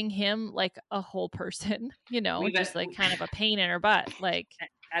not treating him like a whole person, just like kind of a pain in her butt. Like,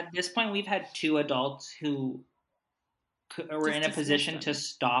 at this point, we've had two adults who were in a position to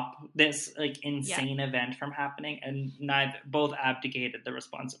stop this like insane event from happening, and both abdicated the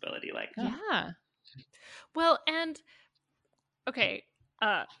responsibility. Like, well, and okay,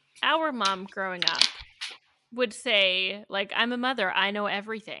 our mom growing up would say, like, I'm a mother, I know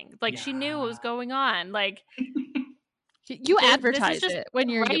everything. Like, she knew what was going on. Like, you advertise it when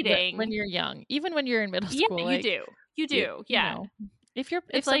you're young, even when you're in middle school. Yeah, you do. Yeah. If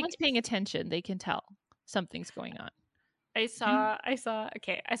someone's paying attention, they can tell something's going on. I saw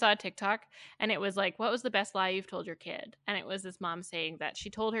a TikTok, and it was like, what was the best lie you've told your kid? And it was this mom saying that she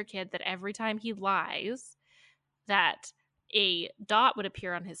told her kid that every time he lies, that a dot would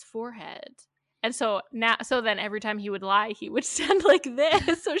appear on his forehead. And so then every time he would lie, he would stand like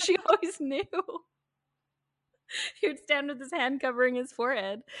this. So she always knew. He would stand with his hand covering his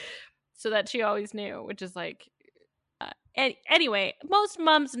forehead, so that she always knew, which is like, anyway, most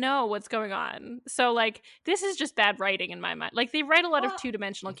moms know what's going on. So like, this is just bad writing in my mind. Like, they write a lot of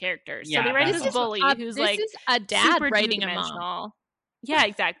two-dimensional characters. So they write this bully who's like, this is a dad writing a mom. Yeah,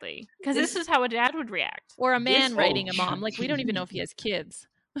 exactly. Because this is how a dad would react. Or a man writing a mom. Like, we don't even know if he has kids.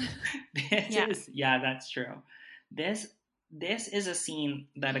 That's true. This is a scene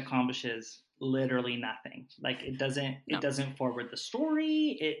that accomplishes literally nothing. Like it doesn't forward the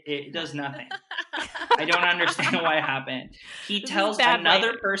story. It does nothing. I don't understand why it happened. He tells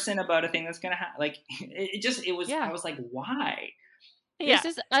another person about a thing that's gonna happen. Like I was like, why? This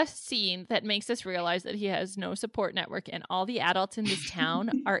is a scene that makes us realize that he has no support network and all the adults in this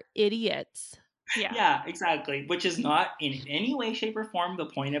town are idiots. Yeah, exactly. Which is not in any way, shape, or form the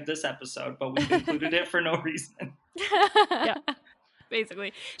point of this episode, but we've included it for no reason.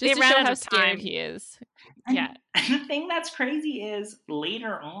 Basically. Just to show how scared he is. And the thing that's crazy is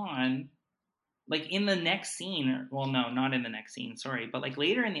later on, like in the next scene, well, no, not in the next scene, sorry, but like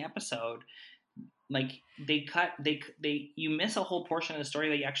later in the episode, like you miss a whole portion of the story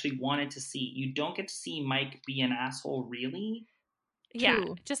that you actually wanted to see. You don't get to see Mike be an asshole, really. Yeah,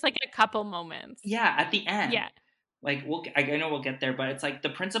 just like a couple moments. Yeah, at the end. Yeah, like I know we'll get there, but it's like the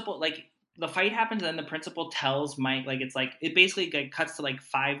principal, like the fight happens, and then the principal tells Mike, like it's like it basically like cuts to like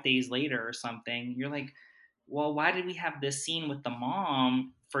 5 days later or something. You're like, well, why did we have this scene with the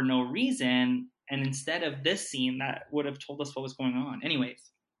mom for no reason, and instead of this scene that would have told us what was going on? Anyways.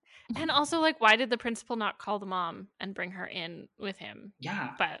 And also, like, why did the principal not call the mom and bring her in with him?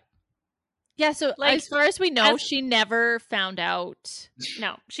 Yeah, but. Yeah, so like, as far as we know, she never found out.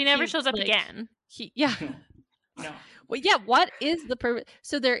 No, she never shows up again. No. Well, yeah, what is the purpose?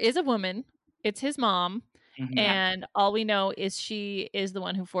 So there is a woman. It's his mom. Mm-hmm. And all we know is she is the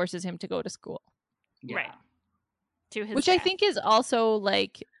one who forces him to go to school. Yeah. Right. To his Which death. I think is also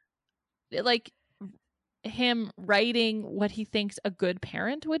like him writing what he thinks a good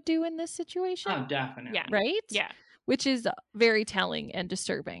parent would do in this situation. Oh, definitely. Yeah. Right? Yeah. Which is very telling and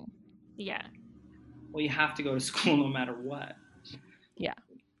disturbing. Yeah. Well, you have to go to school no matter what. Yeah.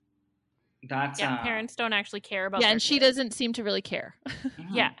 That's parents don't actually care about. Yeah, and she doesn't seem to really care.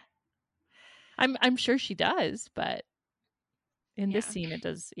 Mm-hmm. Yeah. I'm sure she does, but in this scene it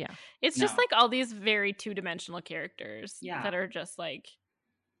does. Yeah. It's just like all these very two-dimensional characters that are just like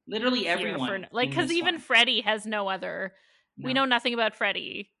literally everyone. Because even Freddy has no other. No. We know nothing about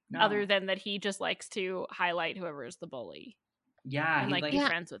Freddy other than that he just likes to highlight whoever is the bully. Yeah, and be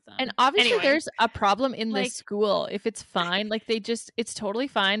friends with them. And obviously there's a problem in this school. If it's fine, like it's totally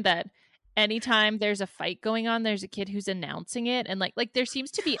fine that anytime there's a fight going on, there's a kid who's announcing it, and like there seems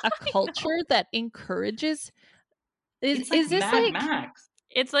to be a culture that encourage. Is this Mad Max?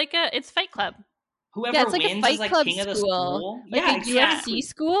 It's like it's Fight Club. Whoever it's like wins a Fight is like Club king of the school. Yeah, like a UFC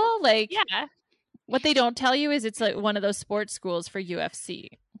school. Like what they don't tell you is it's like one of those sports schools for UFC.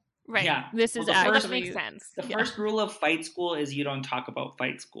 Right. Yeah. This is actually makes sense. The first rule of fight school is you don't talk about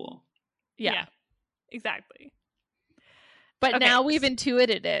fight school. Yeah. Exactly. But now we've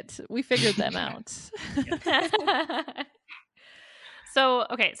intuited it. We figured them out. So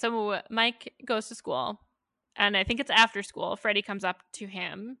Mike goes to school, and I think it's after school. Freddy comes up to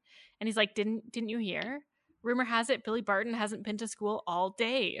him, and he's like, "Didn't you hear? Rumor has it Billy Barton hasn't been to school all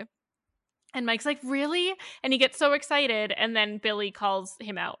day." And Mike's like, "Really?" And he gets so excited, and then Billy calls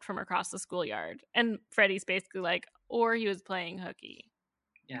him out from across the schoolyard, and Freddy's basically like, "Or he was playing hooky."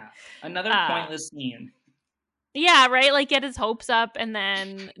 Yeah, another pointless scene. Yeah, right. Like get his hopes up and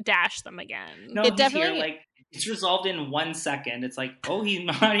then dash them again. No, it definitely it's resolved in 1 second. It's like, oh, he's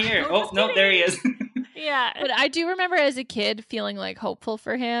not here. Oh no, there he is. Yeah, but I do remember as a kid feeling like hopeful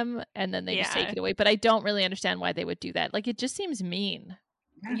for him, and then they just take it away. But I don't really understand why they would do that. Like it just seems mean.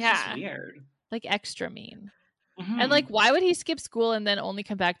 That's just weird. Like extra mean. Mm-hmm. And like why would he skip school and then only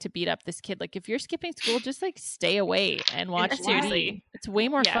come back to beat up this kid? Like if you're skipping school, just like stay away and watch TV. It's way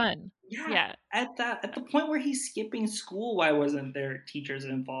more fun. Yeah. At the point where he's skipping school, why wasn't there teachers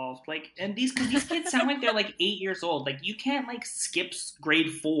involved? Like, and these kids sound like they're like 8 years old. Like you can't like skip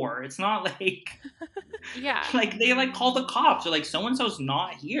grade 4. It's not like like they like call the cops. They're like so and so's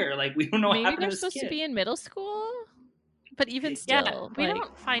not here. Like we don't know what happened to this kid. Maybe they're supposed to be in middle school. But even still, we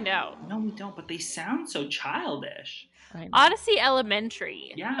don't find out. No, we don't. But they sound so childish. Odyssey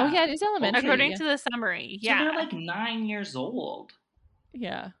Elementary. Yeah. Oh yeah, it is elementary. According to the summary. So they're like 9 years old.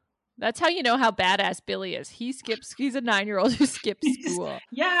 Yeah. That's how you know how badass Billy is. He's a 9-year-old who skips school.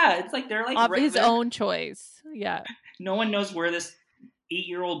 Yeah, it's like they're like of his own choice. Yeah. No one knows where this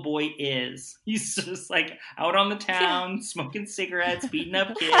 8-year-old boy is. He's just like out on the town, smoking cigarettes, beating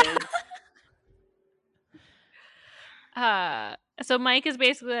up kids. So Mike is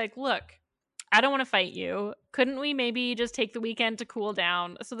basically like, look, I don't want to fight you. Couldn't we maybe just take the weekend to cool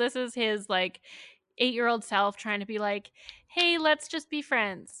down? So this is his like 8-year-old self trying to be like, hey, let's just be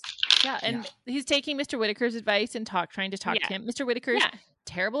friends. Yeah, and he's taking Mr. Whitaker's advice and trying to talk to him. Mr. Whitaker's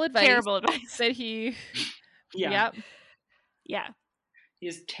terrible advice. Terrible advice. That he Yeah. He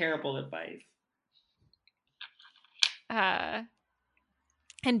has terrible advice.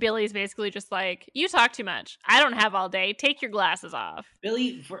 And Billy's basically just like, you talk too much. I don't have all day. Take your glasses off.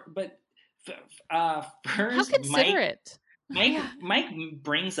 Billy, How first, considerate. Mike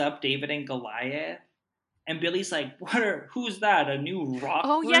brings up David and Goliath, and Billy's like, who's that? A new rock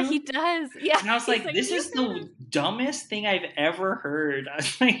group? Yeah, he does. Yeah. And I was like, this is the dumbest thing I've ever heard. I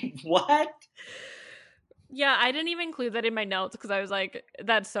was like, what? Yeah, I didn't even include that in my notes because I was like,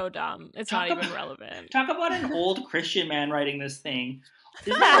 that's so dumb. It's not even relevant. Talk about an old Christian man writing this thing.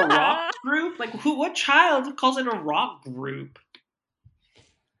 Is that a rock group? Like, what child calls it a rock group?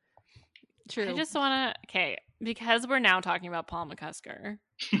 True. I just want to, okay, because we're now talking about Paul McCusker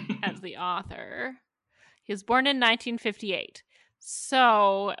as the author. He was born in 1958.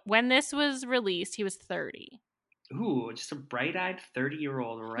 So when this was released, he was 30. Ooh, just a bright-eyed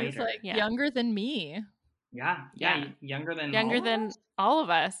 30-year-old writer. He's like younger than me. Yeah, younger than all of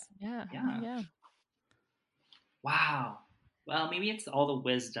us. Yeah. Wow. Well, maybe it's all the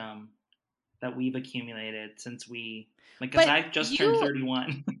wisdom that we've accumulated since because I just turned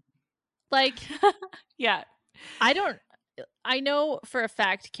 31. Like, yeah. I know for a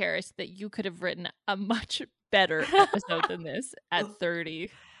fact, Karis, that you could have written a much better episode than this at 30.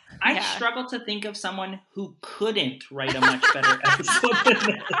 I struggle to think of someone who couldn't write a much better episode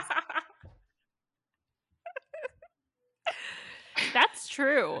than this. That's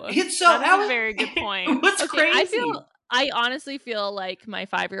true. That a very good point. What's crazy? I honestly feel like my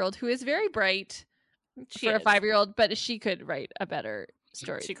 5-year-old, who is very bright a 5-year-old, but she could write a better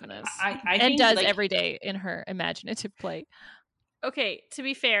story than this. I and does every day in her imaginative play. Okay, to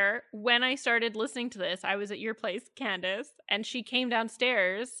be fair, when I started listening to this, I was at your place, Candace, and she came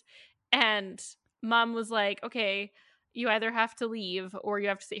downstairs, and Mom was like, okay, you either have to leave or you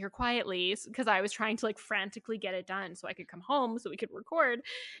have to sit here quietly, because I was trying to like frantically get it done so I could come home so we could record.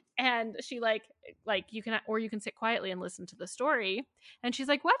 And she like you can sit quietly and listen to the story. And she's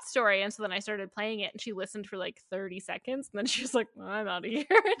like, what story? And so then I started playing it, and she listened for like 30 seconds, and then she was like, well, I'm out of here.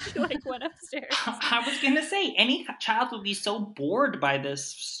 And she like went upstairs. I was gonna say, any child would be so bored by this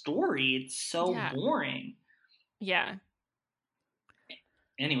story. It's so boring. Yeah.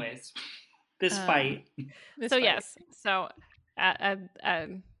 Anyways, this fight. Yes. So a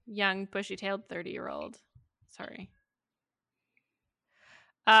young bushy-tailed 30-year-old. Sorry.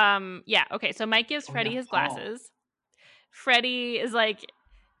 Yeah. Okay. So Mike gives Freddie his glasses. Freddie is like,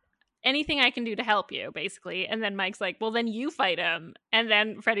 anything I can do to help you, basically. And then Mike's like, well, then you fight him. And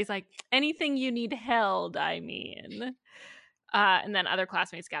then Freddie's like, anything you need held, I mean. And then other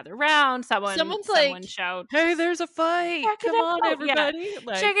classmates gather around. Someone like, shouts, hey, there's a fight. Come on, everybody. Yeah.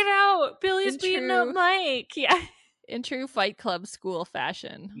 Like, check it out. Billy's beating up Mike. Yeah. In true Fight Club school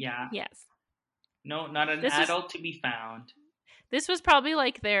fashion. Yeah. Yes. No, not an adult to be found. This was probably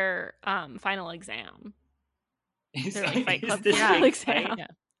like their final exam. Their like, Fight Club final exam.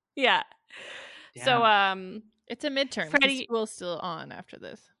 Yeah. So it's a midterm. Freddie, school's still on after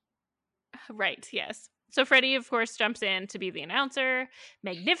this. Right, yes. So Freddie, of course, jumps in to be the announcer.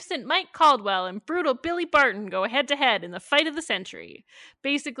 Magnificent Mike Caldwell and brutal Billy Barton go head-to-head in the fight of the century.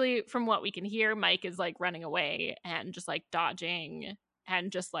 Basically, from what we can hear, Mike is like running away and just like dodging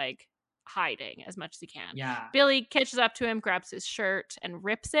and just like hiding as much as he can. Yeah. Billy catches up to him, grabs his shirt, and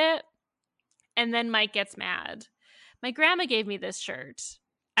rips it. And then Mike gets mad. My grandma gave me this shirt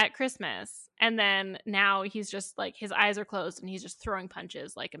at Christmas. And then now he's just like, his eyes are closed and he's just throwing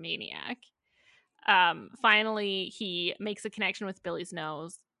punches like a maniac. Finally, he makes a connection with Billy's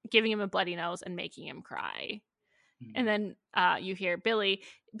nose, giving him a bloody nose and making him cry. Mm-hmm. And then you hear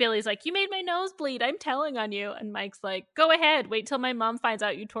Billy's like, you made my nose bleed. I'm telling on you. And Mike's like, go ahead. Wait till my mom finds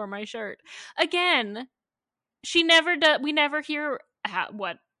out you tore my shirt. Again, she never does. We never hear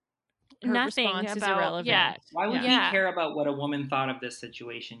what. Her nothing response about, is irrelevant. Yeah. Why would we care about what a woman thought of this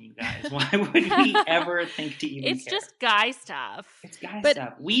situation, you guys? Why would we ever think to even It's care? just guy stuff. It's guy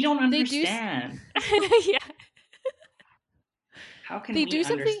stuff. We don't understand. Yeah. How can they we do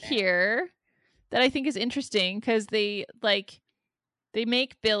something understand? here that I think is interesting, because they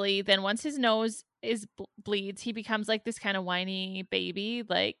make Billy, then once his nose bleeds, he becomes like this kind of whiny baby,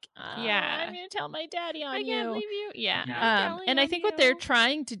 like, I'm gonna tell my daddy on you. I can't leave you. Yeah. And I think what they're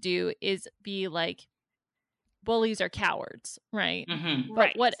trying to do is be like, bullies are cowards, right? Mm-hmm.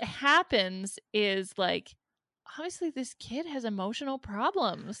 But what happens is, like, obviously this kid has emotional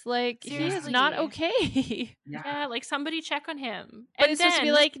problems. Like, he is not okay. Yeah, like somebody check on him. But it's supposed to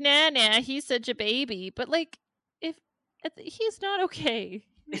be like, nah, he's such a baby. But like, if he's not okay.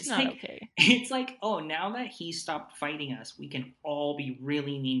 It's It's not like, okay. it's like, oh, now that he stopped fighting us, we can all be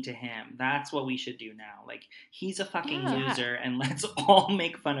really mean to him. That's what we should do now. Like, he's a fucking Yeah. loser, and let's all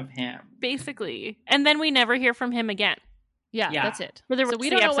make fun of him. Basically. And then we never hear from him again. Yeah, Yeah. that's it. For the So rest we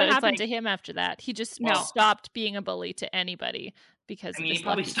of the don't know what episode, it's happened like- to him after that. He just No. stopped being a bully to anybody because I of mean, he his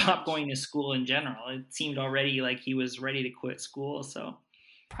probably lucky stopped punch. going to school in general. It seemed already like he was ready to quit school, so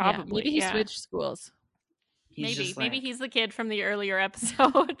Yeah, Probably. maybe he switched schools. he's Maybe. just Maybe like, he's the kid from the earlier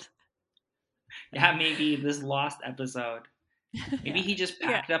episode. yeah, maybe this lost episode. Maybe he just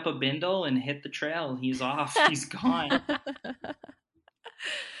packed up a bindle and hit the trail. He's off. He's gone.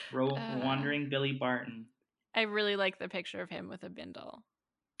 Wandering Billy Barton. I really like the picture of him with a bindle.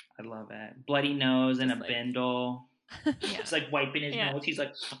 I love it. Bloody nose and a Just like- bindle. Yeah. He's like wiping his Yeah. nose. He's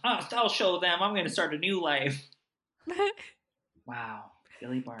like, oh, I'll show them. I'm going to start a new life. Wow.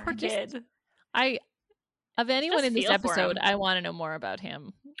 Billy Barton. Poor kid. Of anyone Just in this feel for episode, him. I want to know more about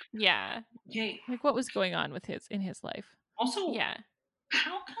him. Yeah. Okay. Like, what was going on with in his life? Also, Yeah.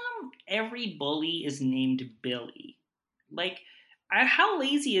 how come every bully is named Billy? Like, how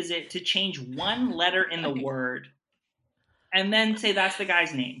lazy is it to change one letter in the word and then say that's the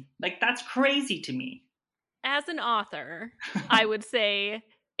guy's name? Like, that's crazy to me. As an author, I would say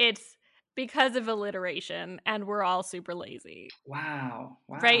it's because of alliteration and we're all super lazy. Wow.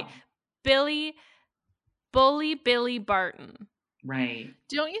 Right. Bully Billy Barton. Right.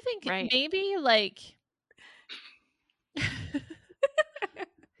 Don't you think Right. maybe like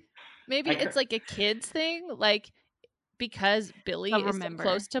maybe I it's like a kid's thing, like because Billy They'll is so remember.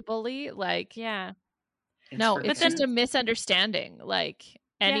 close to bully, like Yeah. no, for it's then- just a misunderstanding. Like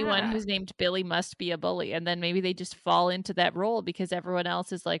anyone Yeah. who's named Billy must be a bully, and then maybe they just fall into that role because everyone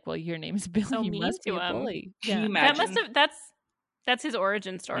else is like, well, your name's Billy, So you mean must be to a him. bully. Can you Yeah. imagine? That's his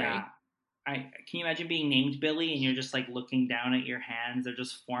origin story. Yeah. Can you imagine being named Billy and you're just like looking down at your hands? They're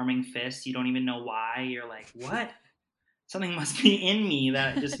just forming fists. You don't even know why. You're like, what? Something must be in me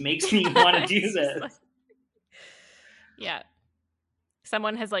that just makes me want to do It's just this. like- yeah.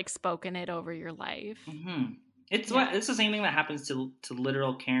 Someone has like spoken it over your life. Mm-hmm. It's Yeah. it's the same thing that happens to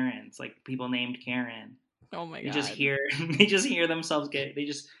literal Karens, like people named Karen. Oh my You god. just hear they just hear themselves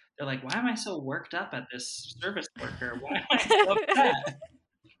they're like, why am I so worked up at this service worker? Why am I so upset?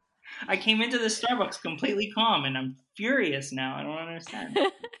 I came into this Starbucks completely calm and I'm furious now. I don't understand.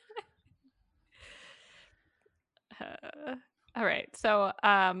 All right. So,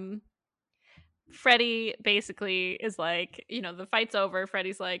 Freddie basically is like, the fight's over.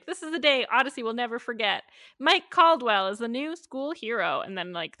 Freddie's like, this is the day Odyssey will never forget. Mike Caldwell is the new school hero. And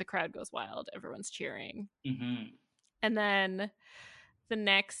then, like, the crowd goes wild. Everyone's cheering. Mm-hmm. And then the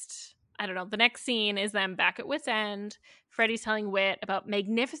next scene is them back at Wit's End. Freddie's telling Wit about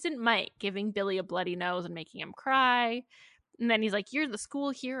Magnificent Mike giving Billy a bloody nose and making him cry. And then he's like, you're the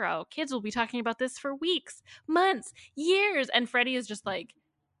school hero. Kids will be talking about this for weeks, months, years. And Freddie is just like,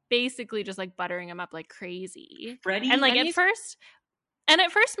 basically just like buttering him up like crazy. Freddie And like And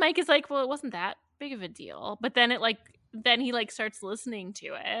at first Mike is like, well, it wasn't that big of a deal. But then then he like starts listening to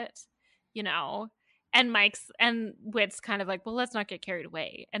it, and Wit's kind of like, well, let's not get carried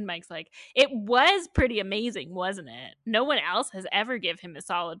away. And Mike's like, it was pretty amazing, wasn't it? No one else has ever given him a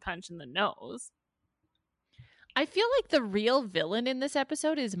solid punch in the nose. I feel like the real villain in this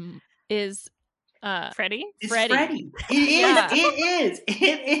episode is Freddie? It's Freddie. Freddie. It is.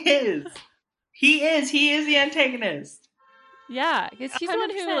 Yeah. It is. He is the antagonist. yeah, because he's the one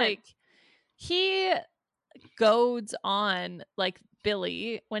who 100%. like he goads on like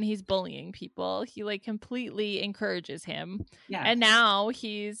Billy when he's bullying people. He like completely encourages him. Yeah. And now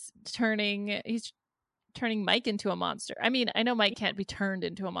he's turning Mike into a monster. I mean, I know Mike can't be turned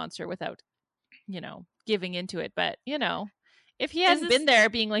into a monster without, giving into it, but if he hadn't been there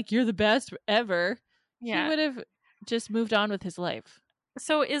being like, you're the best ever, he would have just moved on with his life.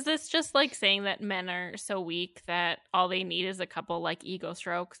 So is this just like saying that men are so weak that all they need is a couple like ego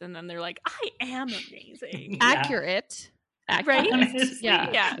strokes and then they're like, I am amazing? Yeah. Accurate. Right? Honestly,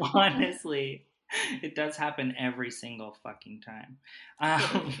 Yeah. honestly, it does happen every single fucking time.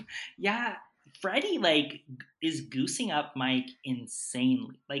 Yeah, Freddie like is goosing up Mike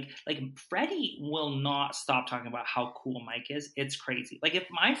insanely. Like Freddie will not stop talking about how cool Mike is. It's crazy. Like if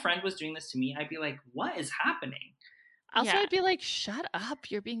my friend was doing this to me, I'd be like, what is happening? Also, Yeah. I'd be like, shut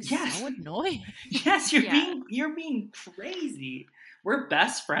up. You're being Yes. so annoying. Yes, Yeah. you're being crazy. We're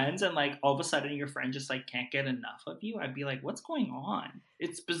best friends, and like all of a sudden your friend just like can't get enough of you. I'd be like, what's going on?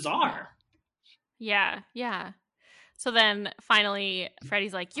 It's bizarre. Yeah. So then finally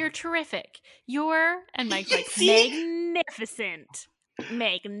Freddie's like, you're terrific. And Mike's like, See?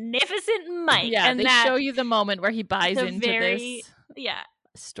 magnificent Mike. Yeah, and they that, show you the moment where he buys the into very- this. yeah.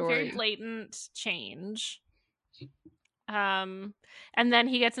 story. Very blatant change. And then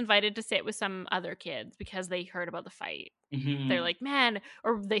he gets invited to sit with some other kids because they heard about the fight. Mm-hmm. They're like, man,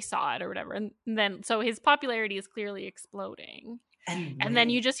 or they saw it or whatever. And then, so his popularity is clearly exploding. And then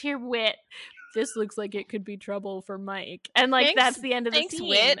you just hear Whit, this looks like it could be trouble for Mike. And like, that's the end of the scene.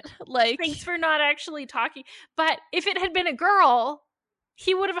 Whit. Like, thanks for not actually talking. But if it had been a girl,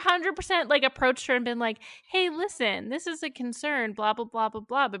 he would have 100% like approached her and been like, hey, listen, this is a concern, blah, blah, blah, blah,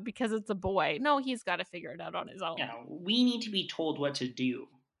 blah. But because it's a boy, no, he's got to figure it out on his own. Yeah, we need to be told what to do.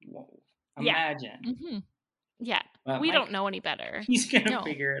 Whoa. Imagine. Yeah. Mm-hmm. Yeah. But we don't know any better. He's going to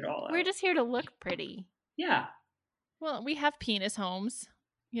figure it all out. We're just here to look pretty. Yeah. Well, we have penis homes.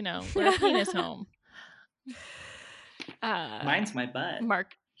 You know, we're a penis home. Mine's my butt.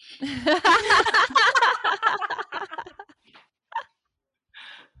 Mark.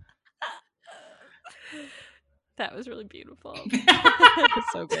 That was really beautiful.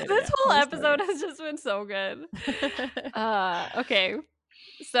 So good. This whole episode has just been so good. Okay.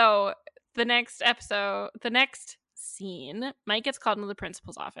 So the next scene, Mike gets called into the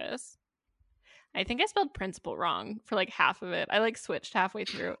principal's office. I think I spelled principal wrong for like half of it. I like switched halfway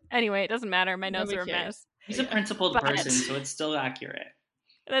through. Anyway, it doesn't matter. My notes are a mess. He's a principled person, so it's still accurate.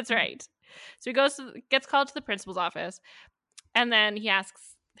 That's right. So he gets called to the principal's office, and then he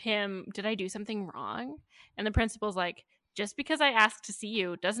asks him, did I do something wrong? And the principal's like, just because I asked to see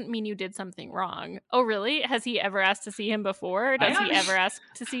you doesn't mean you did something wrong. Oh, really? Has he ever asked to see him before? Does he ever ask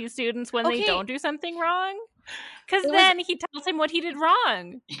to see students when they don't do something wrong? Because then he tells him what he did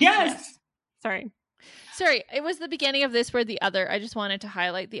wrong. Yes. Sorry. It was the beginning of this where I just wanted to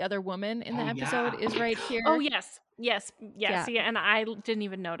highlight the other woman in the episode is right here. Oh, yes. Yeah, and I didn't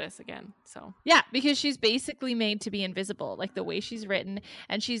even notice again. So yeah, because she's basically made to be invisible, like the way she's written,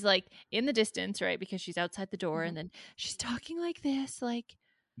 and she's like in the distance, right? Because she's outside the door, and then she's talking like this, like,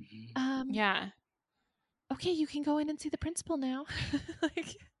 yeah. Okay, you can go in and see the principal now.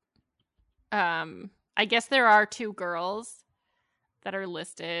 Like, I guess there are 2 girls that are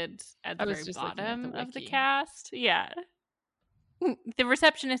listed at the very bottom of the cast. Yeah. The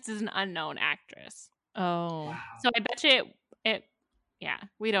receptionist is an unknown actress. Oh. Wow. So I bet you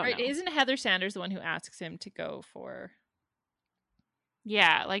we don't know. Isn't Heather Sanders the one who asks him to go for...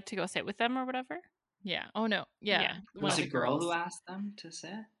 Yeah, like to go sit with them or whatever? Yeah. Oh, no. Yeah. Was it a girl who asked them to sit?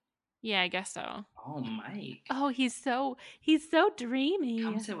 Yeah, I guess so. Oh, Mike. Oh, he's so dreamy.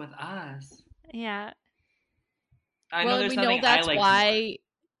 Come sit with us. Yeah. I know there's nothing that's I like why.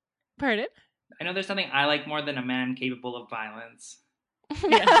 More. Pardon? I know there's something I like more than a man capable of violence.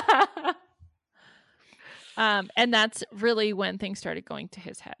 Yeah. And that's really when things started going to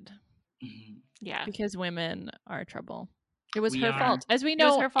his head. Mm-hmm. Yeah. Because women are trouble. It was her fault. As we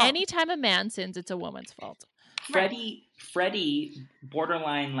know, anytime a man sins, it's a woman's fault. Freddie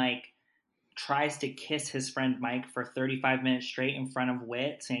borderline like tries to kiss his friend Mike for 35 minutes straight in front of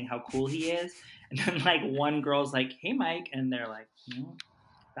Whit, saying how cool he is. And then like one girl's like, hey Mike, and they're like,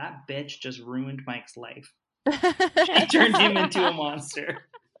 that bitch just ruined Mike's life. She turned him into a monster.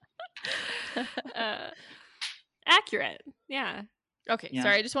 Accurate. Yeah. Okay. Yeah.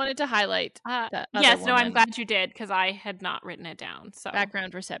 Sorry, I just wanted to highlight yes, no, I'm glad you did because I had not written it down. So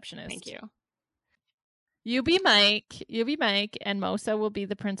background receptionist. Thank you. You be Mike, and Mosa will be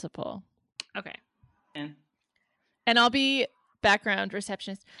the principal. Okay. And I'll be background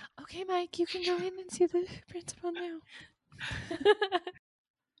receptionist. Okay, Mike, you can go in and see the principal now.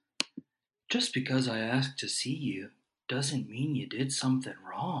 Just because I asked to see you doesn't mean you did something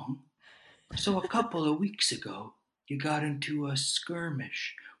wrong. So a couple of weeks ago, you got into a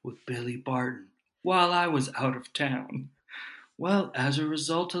skirmish with Billy Barton while I was out of town. Well, as a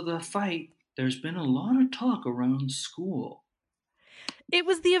result of the fight, there's been a lot of talk around school. It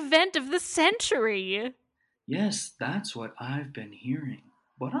was the event of the century. Yes, that's what I've been hearing.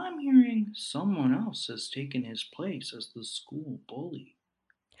 But I'm hearing someone else has taken his place as the school bully.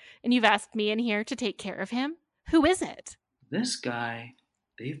 And you've asked me in here to take care of him? Who is it? This guy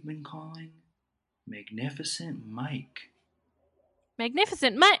they've been calling Magnificent Mike.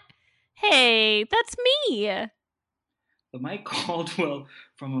 Magnificent Mike? Hey, that's me. The Mike Caldwell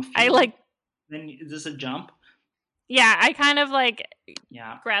from a film. I like... Then is this a jump? Yeah, I kind of like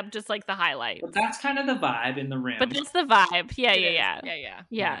grabbed just like the highlights. But that's kind of the vibe in the room. But that's the vibe.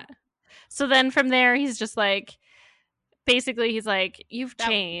 Yeah. So then from there, he's just like, basically, he's like, you've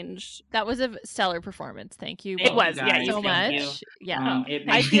changed. That was a stellar performance. Thank you. It was, guys, so much. you. Yeah.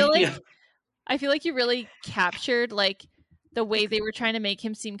 I feel like you really captured like the way they were trying to make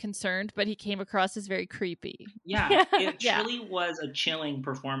him seem concerned, but he came across as very creepy. Yeah, it truly was a chilling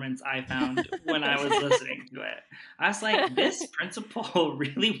performance I found when I was listening to it. I was like, this principal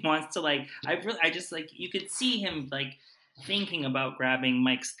really wants to like, I just like, you could see him like thinking about grabbing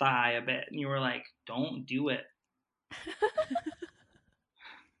Mike's thigh a bit, and you were like, don't do it.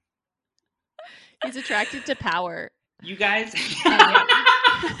 He's attracted to power. You guys.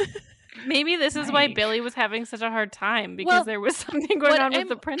 Maybe this is why Billy was having such a hard time, because there was something going on with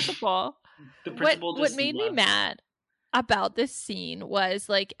the principal. The principal what made me mad about this scene was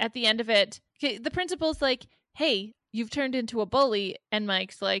like at the end of it, the principal's like, hey, you've turned into a bully, and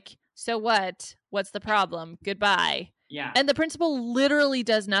Mike's like, so what? What's the problem? Goodbye. Yeah. And the principal literally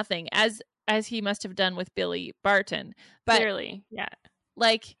does nothing, as he must have done with Billy Barton. But clearly, yeah.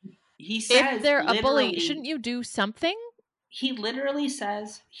 Like, he says, if they're a bully, shouldn't you do something? He literally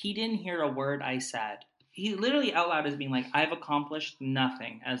says he didn't hear a word I said. He literally out loud is being like, I've accomplished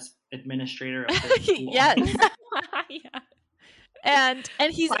nothing as administrator of this school. Yes. Yeah. And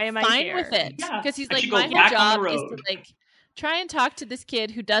he's fine with it. Because he's like, my whole job is to like try and talk to this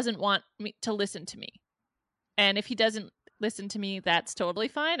kid who doesn't want me to listen to me. And if he doesn't listen to me, that's totally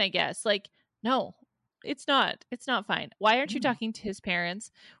fine, I guess. Like, no, it's not. It's not fine. Why aren't you talking to his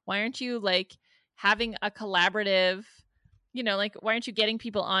parents? Why aren't you like having a collaborative, you know, like, why aren't you getting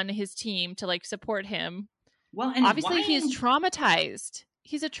people on his team to like support him? Well, and obviously he's traumatized.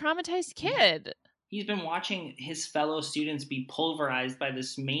 He's a traumatized kid. He's been watching his fellow students be pulverized by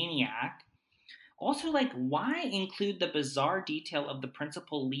this maniac. Also, like, why include the bizarre detail of the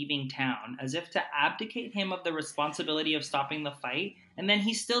principal leaving town as if to abdicate him of the responsibility of stopping the fight, and then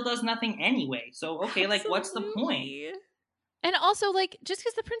he still does nothing anyway? So, okay, like, what's the point? And also, like, just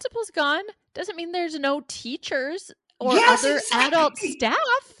because the principal's gone doesn't mean there's no teachers or other adult staff.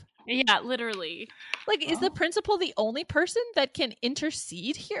 Yeah, literally. Like, is the principal the only person that can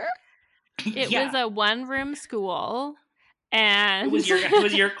intercede here? It was a one-room school, and it was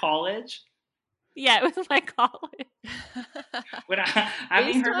your college. Yeah, it was my college. When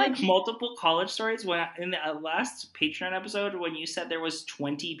I've heard like multiple college stories. When in the last Patreon episode, when you said there was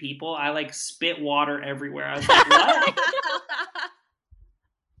 20 people, I like spit water everywhere. I was like, what?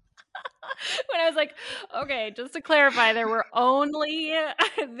 When I was like, okay, just to clarify, there were only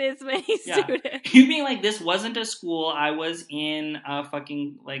this many students. You being like, this wasn't a school. I was in a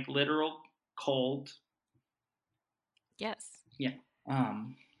fucking like literal cold. Yes. Yeah.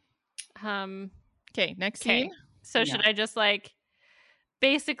 Okay, next scene. So should I just like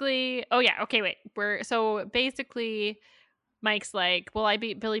basically so basically Mike's like, well, I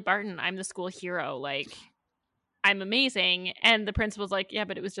beat Billy Barton. I'm the school hero. Like, I'm amazing. And the principal's like, yeah,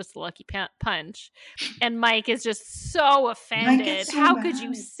 but it was just a lucky punch. And Mike is just so offended. How could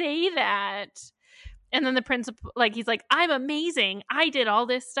you say that? And then the principal, like, he's like, I'm amazing. I did all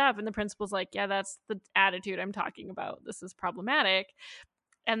this stuff. And the principal's like, yeah, that's the attitude I'm talking about. This is problematic.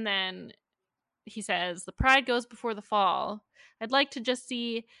 And then he says, the pride goes before the fall. I'd like to just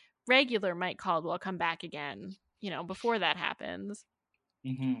see regular Mike Caldwell come back again, you know, before that happens.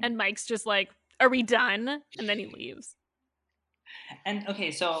 Mm-hmm. And Mike's just like, are we done? And then he leaves. And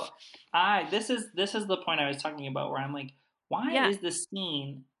okay, so this is the point I was talking about where I'm like, why is the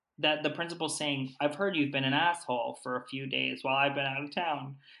scene that the principal's saying, I've heard you've been an asshole for a few days while I've been out of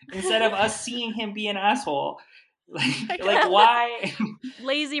town, instead of us seeing him be an asshole? Like why?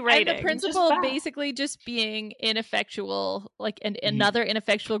 Lazy writing. And the principal basically just being ineffectual, like another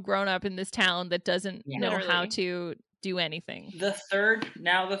ineffectual grown-up in this town that doesn't know how to do anything. The third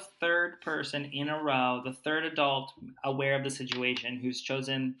person in a row, the third adult aware of the situation who's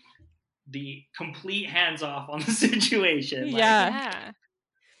chosen the complete hands off on the situation. Yeah.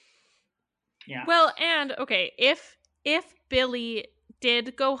 Well, and okay, if Billy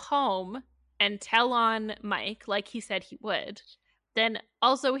did go home and tell on Mike like he said he would, then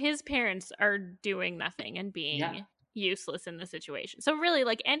also his parents are doing nothing and being useless in the situation. So really,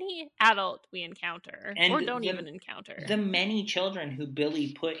 like, any adult we encounter or don't even encounter, the many children who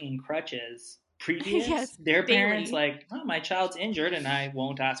Billy put in crutches previous, their parents like, oh, my child's injured and I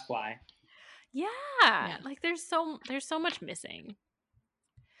won't ask why. Yeah. Like there's so much missing.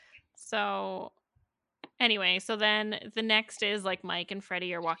 So anyway, so then the next is like Mike and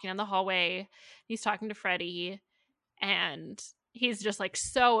Freddie are walking down the hallway. He's talking to Freddie and he's just like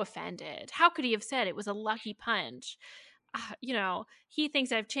so offended. How could he have said it was a lucky punch? You know, he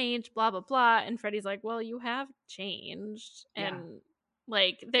thinks I've changed, blah, blah, blah. And Freddie's like, well, you have changed. And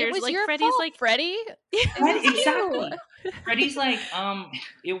Like there's it was like your Freddie's fault, like Freddie. Right, exactly. Freddie's like,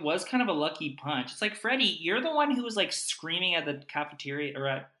 it was kind of a lucky punch. It's like, Freddie, you're the one who was like screaming at the cafeteria or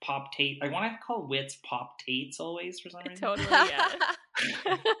at Pop Tate. I want to call Wits Pop Tates always for some reason. Totally,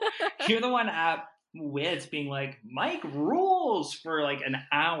 yeah. You're the one at Wits being like, Mike rules for like an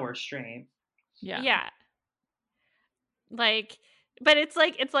hour straight. Yeah. Like, but it's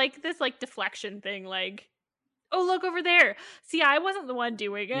like this like deflection thing, like, oh, look over there. See, I wasn't the one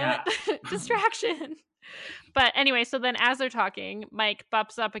doing it. Yeah. Distraction. But anyway, so then as they're talking, Mike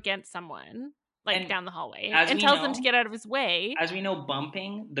bumps up against someone, like And down the hallway, as and we tells know- them to get out of his way. As we know,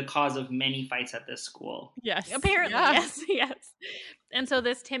 bumping, the cause of many fights at this school. Yes. Apparently, Yeah. yes. And so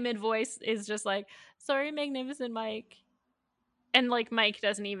this timid voice is just like, sorry, Magnificent Mike. And like Mike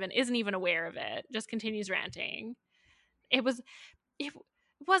isn't even aware of it, just continues ranting. It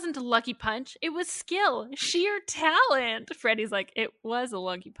wasn't a lucky punch. It was skill, sheer talent. Freddie's like, it was a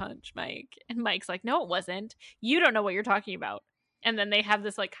lucky punch, Mike. And Mike's like, no, it wasn't. You don't know what you're talking about. And then they have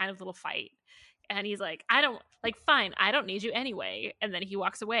this like kind of little fight. And he's like, fine, I don't need you anyway. And then he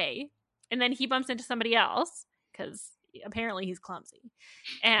walks away. And then he bumps into somebody else because apparently he's clumsy.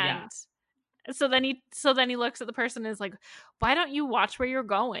 And so then he looks at the person and is like, why don't you watch where you're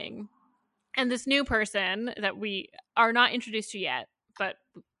going? And this new person that we are not introduced to yet, but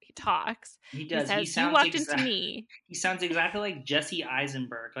he talks. He does. He says, you walked into me. He sounds exactly like Jesse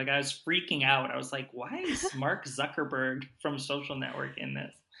Eisenberg. Like, I was freaking out. I was like, why is Mark Zuckerberg from Social Network in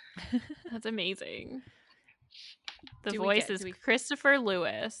this? That's amazing. The Do we voice get- is do we- Christopher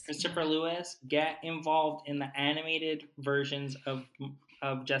Lewis. Christopher Lewis, get involved in the animated versions of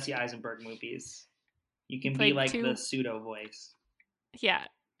Jesse Eisenberg movies. You can be played like two- the pseudo voice. Yeah.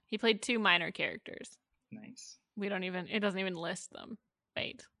 He played 2 minor characters. Nice. It doesn't even list them.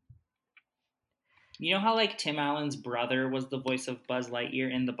 Wait. You know how like Tim Allen's brother was the voice of Buzz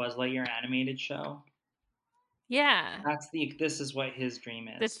Lightyear in the Buzz Lightyear animated show? Yeah. This is what his dream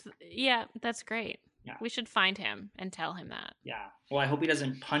is. That's great. Yeah. We should find him and tell him that. Yeah. Well, I hope he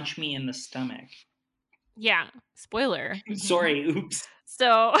doesn't punch me in the stomach. Yeah. Spoiler. Sorry, oops.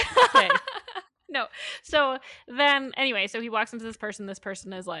 So Okay. no. So then anyway, so he walks into this person. This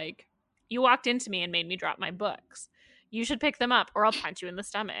person is like, you walked into me and made me drop my books. You should pick them up or I'll punch you in the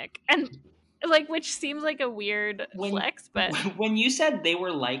stomach. And like, which seems like a weird flex, but when you said they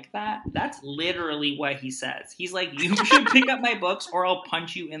were like that, that's literally what he says. He's like, you should pick up my books or I'll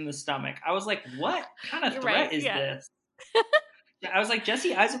punch you in the stomach. I was like, what kind of You're threat right, is yeah. this? I was like,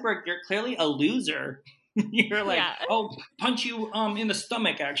 Jesse Eisenberg, you're clearly a loser. You're like, Yeah. oh, punch you in the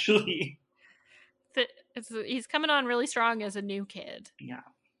stomach, actually. he's coming on really strong as a new kid. Yeah.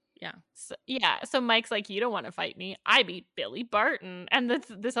 So Mike's like, you don't want to fight me. I beat Billy Barton. And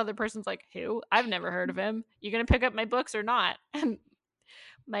this other person's like, who? I've never heard of him. You gonna pick up my books or not? And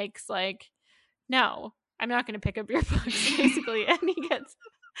Mike's like, no, I'm not gonna pick up your books, basically. And he gets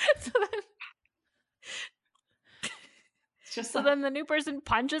so then the new person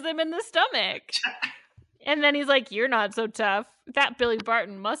punches him in the stomach. And then he's like, you're not so tough. That Billy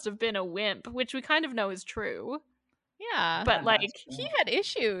Barton must have been a wimp, which we kind of know is true. Yeah. But like, He had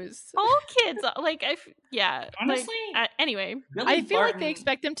issues. all kids, like, Honestly, anyway. Billy I feel like Barton- they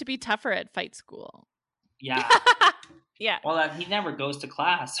expect him to be tougher at fight school. Yeah. Yeah. Well, he never goes to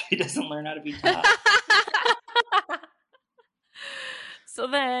class, so he doesn't learn how to be tough. So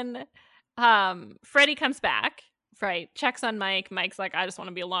then Freddie comes back, right? Checks on Mike. Mike's like, I just want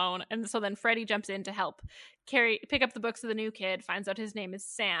to be alone. And so then Freddie jumps in to help pick up the books of the new kid, finds out his name is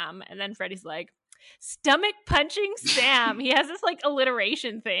Sam. And then Freddie's like, stomach punching Sam. He has this like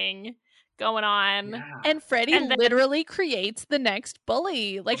alliteration thing going on. Yeah. And Freddie And then- literally creates the next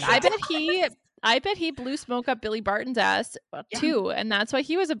bully. Like I bet he blew smoke up Billy Barton's ass too, and that's why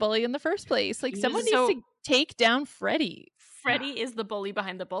he was a bully in the first place. Like someone needs to take down Freddie. Freddie is the bully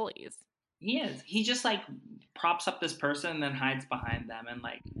behind the bullies. He is. He just like props up this person and then hides behind them, and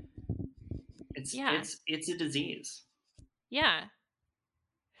like it's a disease. Yeah.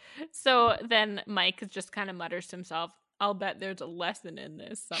 So then Mike just kind of mutters to himself, I'll bet there's a lesson in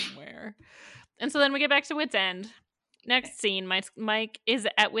this somewhere. And so then we get back to Wits End. Next scene, Mike is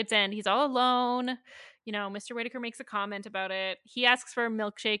at Wits End. He's all alone. You know, Mr. Whitaker makes a comment about it. He asks for a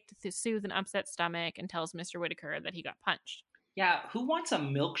milkshake to soothe an upset stomach and tells Mr. Whitaker that he got punched. Yeah, who wants a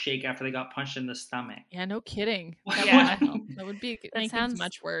milkshake after they got punched in the stomach? Yeah, no kidding. Yeah. That would be That make sounds things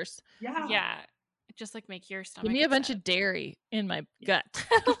much worse. Yeah. Just like make your stomach Give me a bunch upset. of dairy in my gut.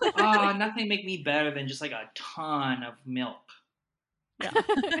 Oh, nothing make me better than just like a ton of milk. Yeah.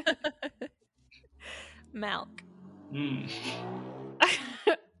 milk. Mm.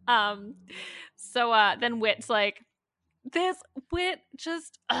 So then Wit's like, this Whit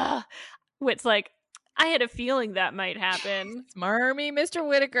just Whit's like, I had a feeling that might happen. Smarmy Mr.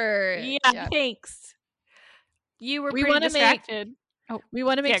 Whittaker. Yeah, thanks. You were pretty distracted. We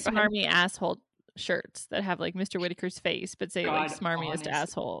want to make go ahead. smarmy asshole shirts that have like Mr. Whittaker's face, but say like smarmiest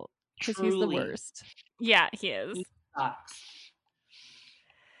asshole, because he's the worst. Yeah, he is. He sucks.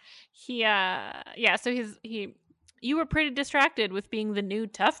 So you were pretty distracted with being the new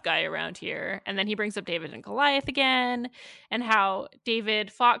tough guy around here. And then he brings up David and Goliath again, and how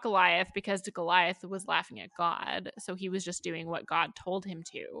David fought Goliath because Goliath was laughing at God. So he was just doing what God told him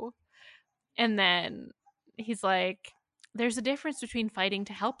to. And then he's like, there's a difference between fighting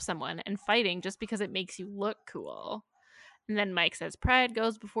to help someone and fighting just because it makes you look cool. And then Mike says, pride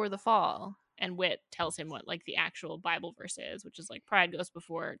goes before the fall. And Whit tells him what like the actual Bible verse is, which is like pride goes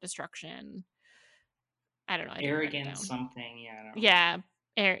before destruction. I don't know. Arrogance something. Yeah.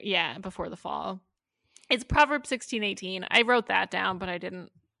 Yeah, before the fall. It's Proverbs 16:18. I wrote that down, but I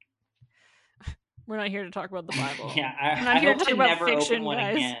didn't. We're not here to talk about the Bible. Yeah, I'm not here to talk about fiction, one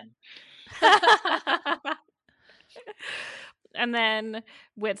guys. Again. And then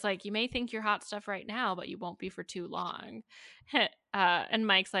Whit's like, you may think you're hot stuff right now, but you won't be for too long. And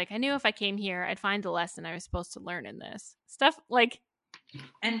Mike's like, I knew if I came here, I'd find the lesson I was supposed to learn in this. Stuff like...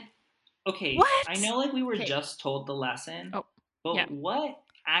 And, okay, what? I know like we were just told the lesson, but what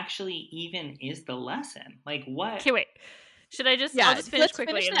actually even is the lesson? Like what? Okay, wait. Should I just? Yeah, I'll just finish let's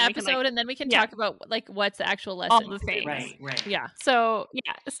quickly. Finish the episode, and then we can talk about like what's the actual lesson. All the things. Right. Yeah. So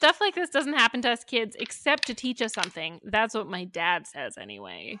stuff like this doesn't happen to us kids except to teach us something. That's what my dad says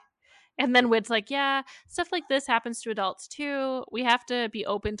anyway. And then Whit's like, yeah, stuff like this happens to adults too. We have to be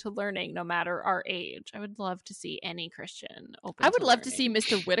open to learning no matter our age. I would love to see any Christian open. I would love to see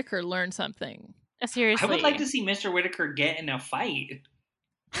Mr. Whittaker learn something. Seriously, I would like to see Mr. Whittaker get in a fight.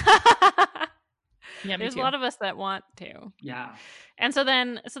 Yeah, there's a lot of us that want to. Yeah. And so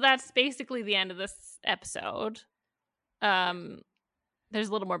that's basically the end of this episode. There's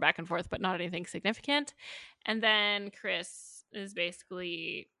a little more back and forth, but not anything significant. And then Chris is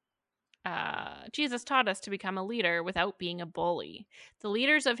basically Jesus taught us to become a leader without being a bully. The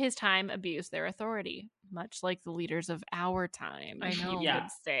leaders of his time abused their authority, much like the leaders of our time. I know. You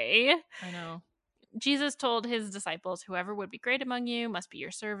could say. I know. Jesus told his disciples, whoever would be great among you must be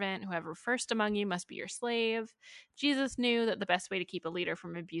your servant. Whoever first among you must be your slave. Jesus knew that the best way to keep a leader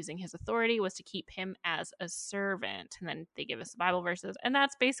from abusing his authority was to keep him as a servant. And then they give us the Bible verses. And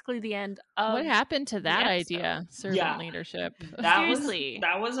that's basically the end of what happened to that idea, servant leadership. Seriously.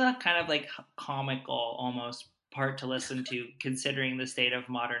 That was a kind of like comical almost part to listen to considering the state of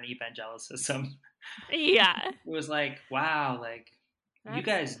modern evangelicism. Yeah. It was like, wow, like you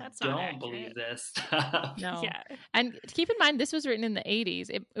guys don't believe this stuff. No. Yeah. And keep in mind, this was written in the 80s.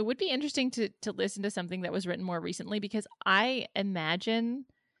 It would be interesting to listen to something that was written more recently, because I imagine,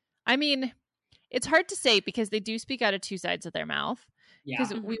 I mean, it's hard to say because they do speak out of two sides of their mouth.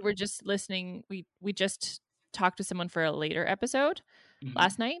 Because we were just listening, we just talked to someone for a later episode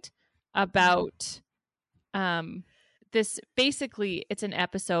last night about this. Basically, it's an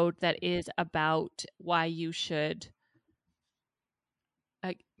episode that is about why you should...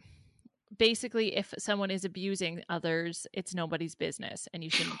 basically, if someone is abusing others, it's nobody's business and you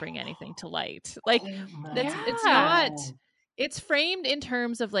shouldn't bring anything to light. Like it's not, it's framed in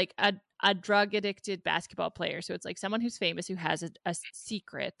terms of like a drug addicted basketball player. So it's like someone who's famous who has a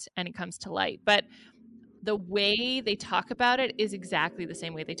secret and it comes to light. But the way they talk about it is exactly the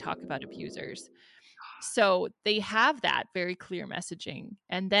same way they talk about abusers. So they have that very clear messaging.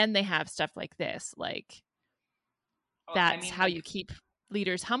 And then they have stuff like this, like that's how you keep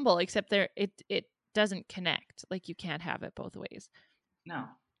leaders humble, except it doesn't connect. Like you can't have it both ways. No,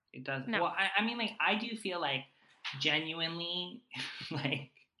 it doesn't. No. Well, I mean, like I do feel like genuinely,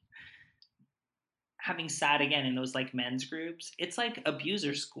 like having sat again in those like men's groups, it's like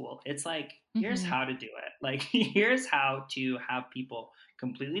abuser school. It's like here's how to do it. Like here's how to have people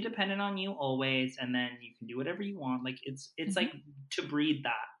completely dependent on you always, and then you can do whatever you want. Like it's like to breed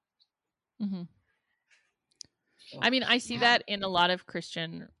that. Mm-hmm. I mean, I see that in a lot of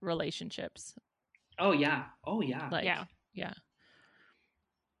Christian relationships. Oh yeah. Like, yeah.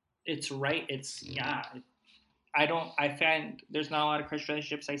 It's right. It's I find there's not a lot of Christian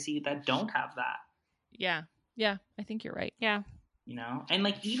relationships I see that don't have that. Yeah. I think you're right. Yeah. You know, and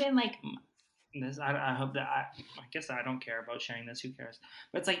like even like this, I hope that I guess I don't care about sharing this. Who cares?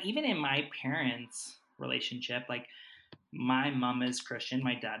 But it's like even in my parents' relationship, like. My mom is Christian.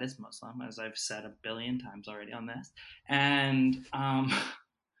 My dad is Muslim, as I've said a billion times already on this. And,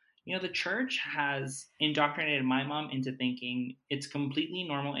 you know, the church has indoctrinated my mom into thinking it's completely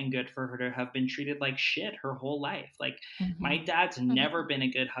normal and good for her to have been treated like shit her whole life. Like, my dad's never been a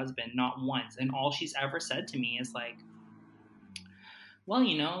good husband, not once. And all she's ever said to me is like, well,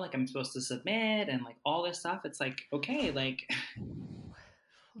 you know, like, I'm supposed to submit and like all this stuff. It's like, okay, like,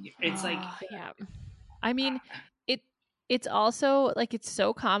 it's like, yeah. I mean, it's also like, it's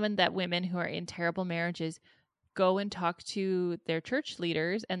so common that women who are in terrible marriages go and talk to their church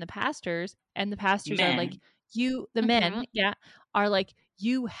leaders and the pastors men. are like, the men, are like,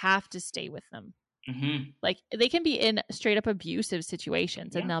 you have to stay with them. Like, they can be in straight up abusive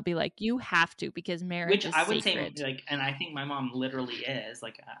situations, and they'll be like, you have to, because marriage is I would sacred. say, like, and I think my mom literally is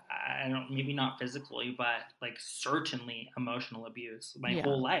like, I don't, maybe not physically, but like certainly emotional abuse. My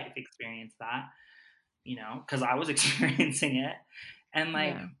whole life experienced that, you know, because I was experiencing it, and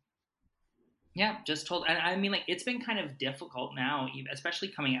like, just told. And I mean, like, it's been kind of difficult now, especially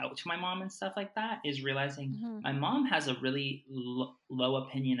coming out to my mom and stuff like that, is realizing my mom has a really low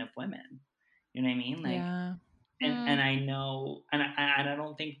opinion of women. You know what I mean? Like, and I know, and I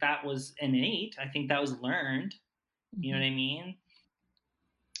don't think that was innate. I think that was learned. You know what I mean?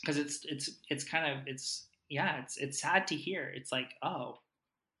 Because it's kind of, it's sad to hear. It's like, oh,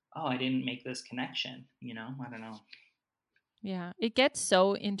 I didn't make this connection. You know, I don't know. Yeah, it gets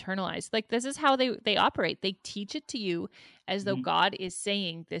so internalized. Like, this is how they operate. They teach it to you as though God is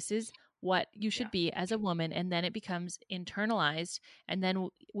saying this is what you should be as a woman, and then it becomes internalized, and then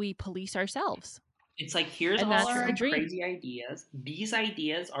we police ourselves. It's like, here's all our crazy ideas. These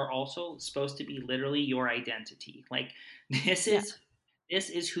ideas are also supposed to be literally your identity. Like, this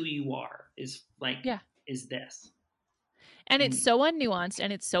is who you are. Is like, is this. And it's so unnuanced,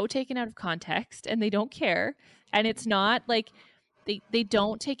 and it's so taken out of context, and they don't care. And it's not like they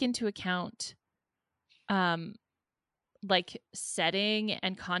don't take into account like setting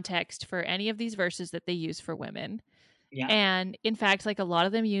and context for any of these verses that they use for women. Yeah. And in fact, like, a lot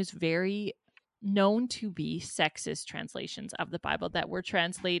of them use very known to be sexist translations of the Bible that were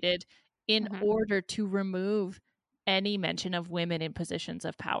translated in order to remove any mention of women in positions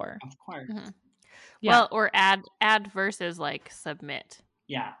of power. Of course. Well, or add verses like submit.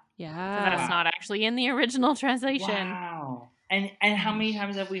 Yeah. So that's not actually in the original translation. Wow. And how many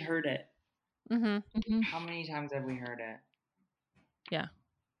times have we heard it? How many times have we heard it? Yeah.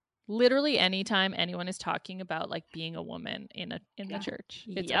 Literally anytime anyone is talking about like being a woman in the church,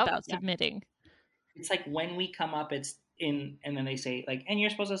 it's about submitting. It's like, when we come up, it's in, and then they say like, and you're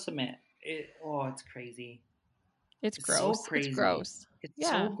supposed to submit. It's crazy. It's gross. So crazy. It's gross. It's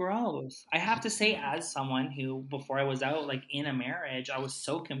so gross. I have to say, as someone who, before I was out, like, in a marriage, I was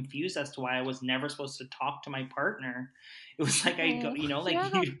so confused as to why I was never supposed to talk to my partner. It was like, I go, you know, like,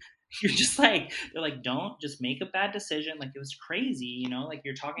 you're just like, they're like, don't just make a bad decision. Like, it was crazy, you know, like,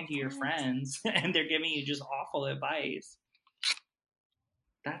 you're talking to your friends and they're giving you just awful advice.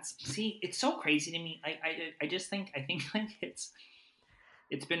 It's so crazy to me. I think like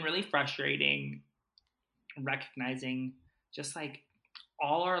it's been really frustrating recognizing just like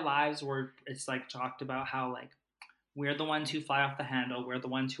all our lives where it's like talked about how like we're the ones who fly off the handle, we're the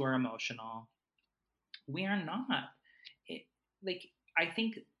ones who are emotional. We are not. Like, I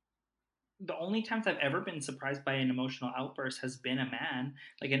think the only times I've ever been surprised by an emotional outburst has been a man.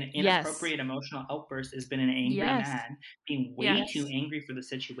 Like, an inappropriate emotional outburst has been an angry man being way too angry for the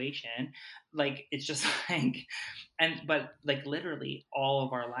situation. Like, it's just like, but like, literally all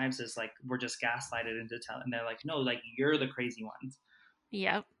of our lives is like, we're just gaslighted into telling, and they're like, no, like, you're the crazy ones.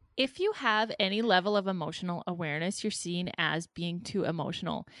 Yep. If you have any level of emotional awareness, you're seen as being too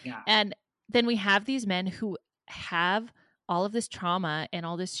emotional. Yeah. And then we have these men who have all of this trauma and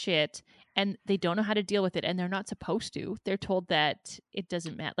all this shit, and they don't know how to deal with it, and they're not supposed to. They're told that it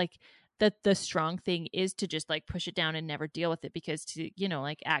doesn't matter. Like, that the strong thing is to just like push it down and never deal with it, because to, you know,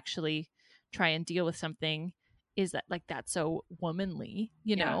 like, actually try and deal with something is that like, that's so womanly,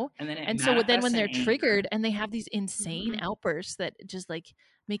 you know? And so then when they're triggered and they have these insane outbursts that just like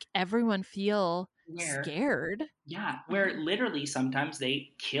make everyone feel scared. Yeah, where literally sometimes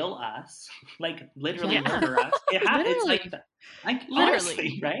they kill us, like literally murder us. It's like literally,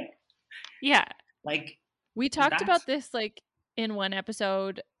 honestly, right? Yeah. Like, we talked about this like in one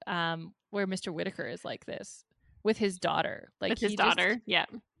episode where Mr. Whitaker is like this with his daughter. Like, with his daughter,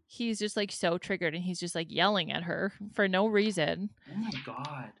 he's just like so triggered, and he's just like yelling at her for no reason. Oh my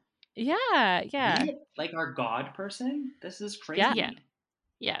God. Yeah. Like, our God person? This is crazy.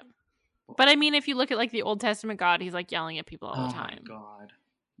 Yeah. But I mean, if you look at like the Old Testament God, he's like yelling at people all the time. Oh my God.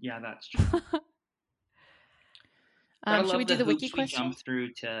 Yeah, that's true. Gotta Should we love do the the wiki hoops we jump questions?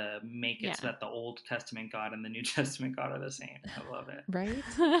 through to make it Yeah. so that the Old Testament God and the New Testament God are the same. I love it. Right?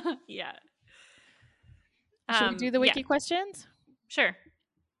 Yeah. Should we do the wiki questions? Sure.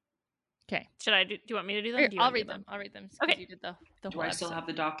 Okay. Should I do you want me to do them? Here, Do you I'll want to read do them. I'll read them. Okay. You did the Do whole I still episode. have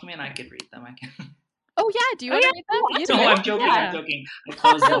the document? I could read them. I can. Oh yeah. Do you Oh, want to yeah, read them? I You do. do No, it. I'm joking. Yeah. I'm joking. I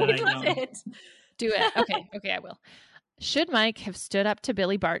closed it and I Love don't. it. Do it. Okay. Okay, I will. Should Mike have stood up to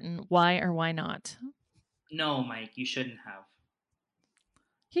Billy Barton? Why or why not? No, Mike, you shouldn't have.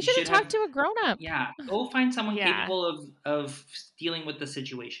 He You should have should talked to a grown-up. Yeah, go find someone Yeah. capable of dealing with the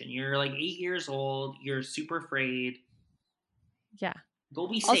situation. You're like 8 years old. You're super afraid. Yeah. Go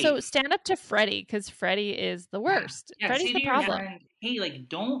be safe. Also, stand up to Freddie because Freddie is the worst. Yeah, Freddie's say the to your problem. friend, hey, like,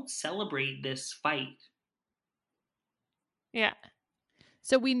 don't celebrate this fight. Yeah.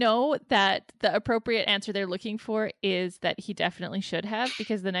 So we know that the appropriate answer they're looking for is that he definitely should have,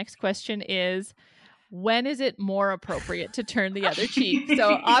 because the next question is, when is it more appropriate to turn the other cheek?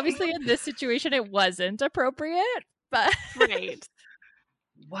 So obviously in this situation it wasn't appropriate, but Right.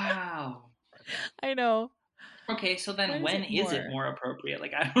 Wow. I know. Okay, so then When when is is it it more appropriate?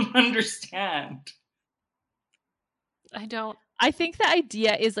 Like, I don't understand. I don't. I think the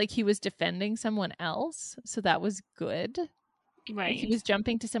idea is like he was defending someone else, so that was good. Right. He was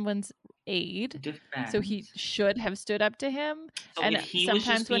jumping to someone's aid, Defense. so he should have stood up to him. So and if he was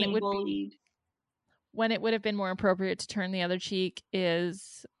sometimes just when being it would bullied. when it would have been more appropriate to turn the other cheek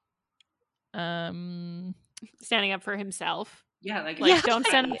is Standing up for himself. Yeah, like, Like, don't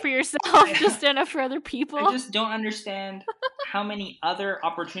stand up for yourself. Just stand up for other people. I just don't understand how many other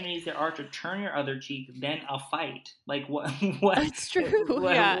opportunities there are to turn your other cheek than a fight. Like, what? It's true,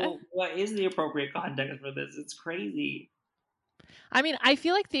 yeah. What is the appropriate context for this? It's crazy. I mean, I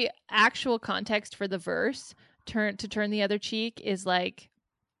feel like the actual context for the verse turn the other cheek is like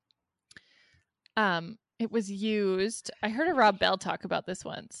it was used. I heard a Rob Bell talk about this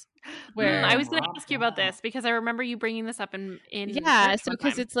once. Where I was going to Rob ask you about Bell. this because I remember you bringing this up in yeah, church so one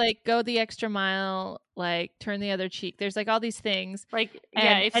because time. it's like go the extra mile, like turn the other cheek. There's like all these things like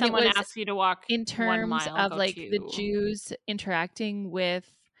and- if and it someone was asks you to walk in 1 terms mile, of go like the 2. Jews interacting with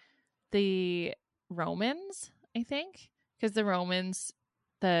the Romans, I think, because the Romans,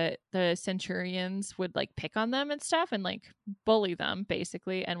 the centurions would like pick on them and stuff and like bully them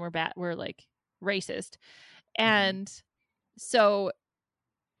basically, and we're like racist, and so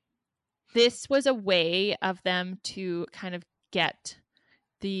this was a way of them to kind of get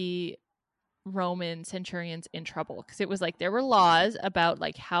the Roman centurions in trouble, because it was like there were laws about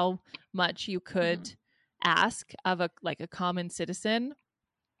like how much you could ask of a common citizen.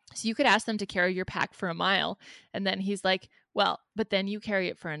 So you could ask them to carry your pack for a mile, and then he's like, well, but then you carry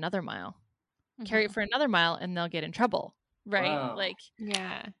it for another mile. Carry it for another mile and they'll get in trouble, right? Wow. Like,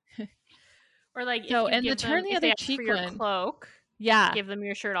 Yeah. Or like So, if you and the give turn them, the if they other ask cheek for your one- cloak, yeah, give them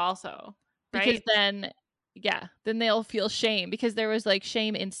your shirt also. because Right? then then they'll feel shame, because there was like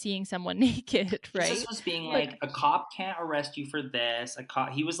shame in seeing someone naked, right? This was being like, a cop can't arrest you for this.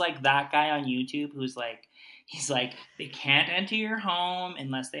 He was like that guy on YouTube who's like, he's like, they can't enter your home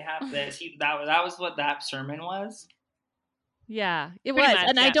unless they have this. That was what that sermon was. Yeah, it Pretty was. much,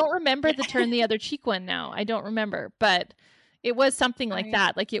 And I yeah. don't remember the turn the other cheek one now. I don't remember, but it was something like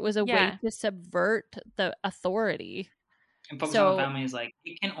that. Like it was a way Yeah. to subvert the authority. And Focus So- on the Family is like,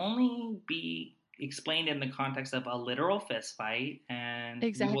 it can only be explained in the context of a literal fist fight, and we will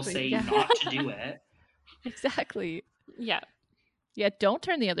Exactly, say yeah. not to do it. Exactly. Yeah. Yeah, don't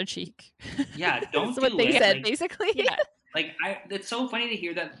turn the other cheek. Yeah, don't That's do what they it. said, Like, basically. Yeah. Like, it's so funny to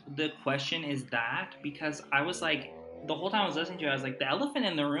hear that the question is that, because I was like, the whole time I was listening to it, I was like, the elephant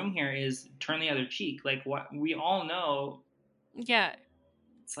in the room here is turn the other cheek. Like, what we all know, Yeah.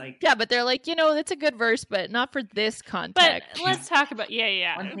 it's like, Yeah, but they're like, it's a good verse, but not for this But context. let's talk about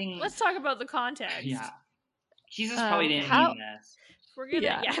One thing- Let's talk about the context. yeah, Jesus probably didn't how- mean this. If we're gonna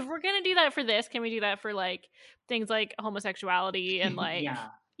Yeah. if we're gonna do that for this, can we do that for like things like homosexuality and like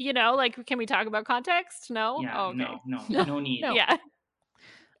Yeah, like can we talk about context? No? yeah, Oh, okay. no need. No. Yeah.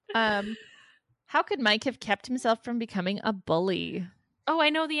 How could Mike have kept himself from becoming a bully? Oh, I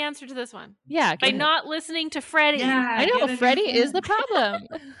know the answer to this one. Yeah, go By ahead. not listening to Freddie. Yeah, I know get a new Freddie is the friend. problem.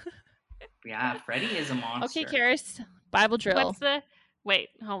 Yeah, Freddie is a monster. Okay, Karis, Bible drill. What's the wait?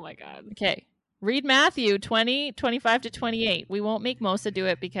 Oh my god. Okay. Read Matthew 20, 25 to 28. We won't make Mosa do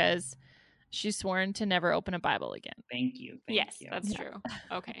it because she's sworn to never open a Bible again. Thank you. Yes, you. that's true.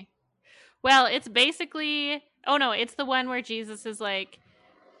 Okay. Well, it's basically it's the one where Jesus is like,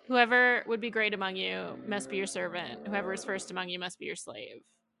 whoever would be great among you must be your servant. Whoever is first among you must be your slave.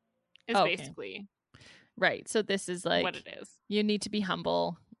 Is Okay. basically Right. So this is like what it is. you need to be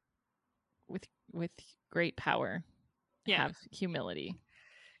humble with great power. have humility.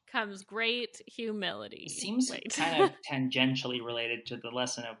 Comes great humility. It seems kind of tangentially related to the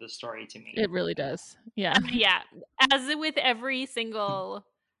lesson of the story to me. It really does. Yeah. Yeah. As with every single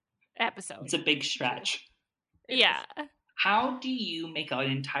episode. It's a big stretch. Yeah. How do you make an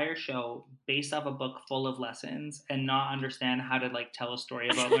entire show based off a book full of lessons and not understand how to like tell a story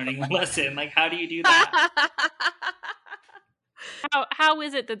about learning a lesson? Like, how do you do that? How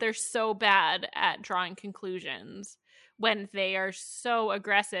is it that they're so bad at drawing conclusions when they are so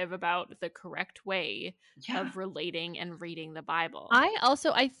aggressive about the correct way of relating and reading the Bible?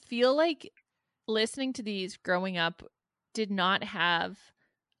 I feel like listening to these growing up did not have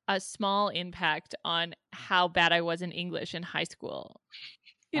a small impact on how bad I was in English in high school.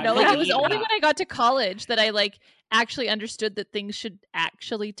 You know, like it was only when I got to college that I like actually understood that things should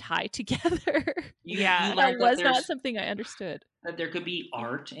actually tie together. That was not something I understood. That there could be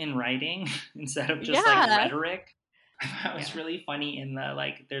art in writing instead of just like rhetoric. That was really funny in the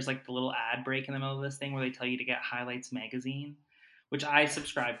like there's like the little ad break in the middle of this thing where they tell you to get Highlights magazine, which I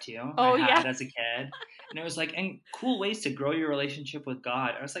subscribed to. I had as a kid. And it was like, and cool ways to grow your relationship with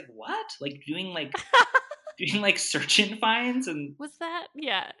God. I was like, what? Like doing like search engine finds and was that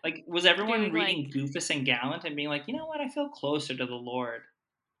like was everyone reading like, Goofus and Gallant and being like, you know what, I feel closer to the Lord.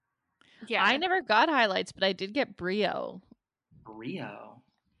 Yeah. I never got Highlights, but I did get Brio.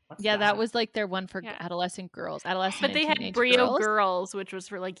 What's that was like their one for adolescent girls. But they had Brio girls, which was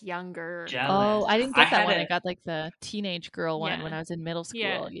for like younger. Oh, I didn't get that one. I got like the teenage girl one when I was in middle school.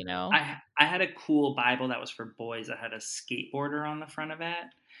 Yeah. You know, I had a cool Bible that was for boys that had a skateboarder on the front of it.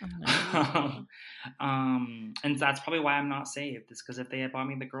 And that's probably why I'm not saved. Is because if they had bought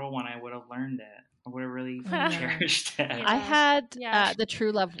me the girl one, I would have learned it. I would have really cherished it. I had the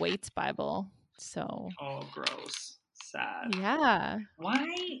True Love Waits Bible. So gross. Sad. Yeah.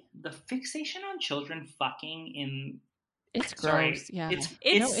 Why the fixation on children fucking in? It's gross. Yeah.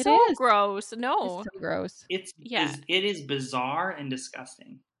 It's so gross. No, it's so gross. It is bizarre and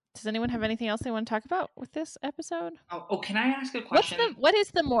disgusting. Does anyone have anything else they want to talk about with this episode? Oh, can I ask a question? What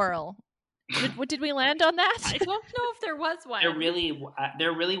is the moral? Did we land on that? I don't know if there was one. There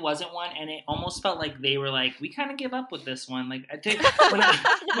really wasn't one, and it almost felt like they were like, we kind of give up with this one. Like,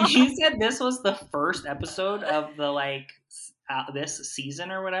 when you said this was the first episode of the like this season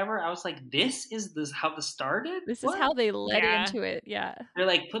or whatever, I was like, this how this started. This is how they led into it. Yeah, they're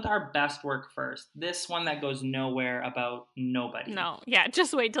like, put our best work first. This one that goes nowhere about nobody. No,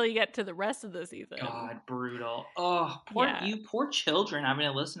 just wait till you get to the rest of the season. God, brutal. Oh, poor children having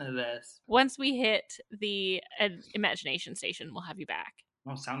to listen to this. Once we hit the imagination station, we'll have you back.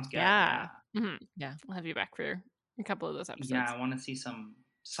 Oh, sounds good. Yeah. Mm-hmm. Yeah, we'll have you back for a couple of those episodes. Yeah, I want to see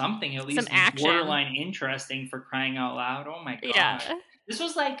something at least some action. Borderline interesting, for crying out loud. Oh my god. Yeah. This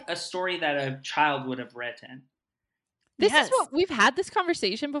was like a story that a child would have written. This is what we've had this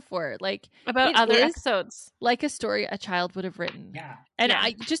conversation before, like about other episodes, like a story a child would have written. Yeah. And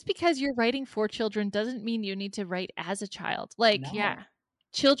just because you're writing for children doesn't mean you need to write as a child. Like,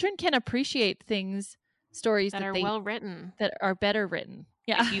 children can appreciate stories that are well written, that are better written.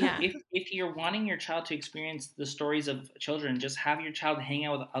 Yeah. If you're wanting your child to experience the stories of children, just have your child hang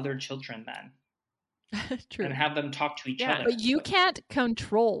out with other children then. True. And have them talk to each other. But you can't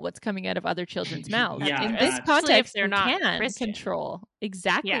control what's coming out of other children's mouths. Yeah, in this context, they're not can Christian. Control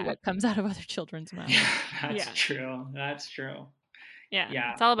exactly what comes out of other children's mouths. That's true. That's true.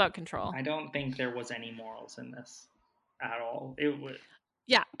 Yeah. It's all about control. I don't think there was any morals in this at all. It would.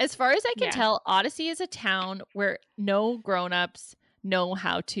 Yeah. As far as I can tell, Odyssey is a town where no grown-ups know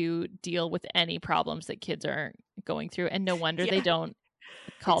how to deal with any problems that kids are going through, and no wonder they don't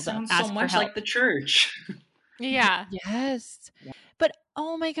call them. Sounds so much like the church. Yeah. Yes. But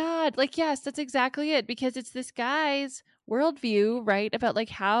oh my god, like, yes, that's exactly it, because it's this guy's worldview, right, about like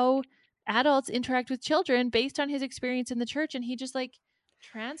how adults interact with children based on his experience in the church, and he just like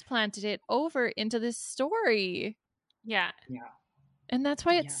transplanted it over into this story. Yeah. And that's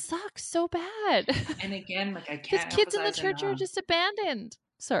why it sucks so bad. And again, like, I can't, because kids in the church are just abandoned.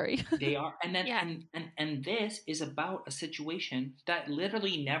 Sorry. They are. And then and this is about a situation that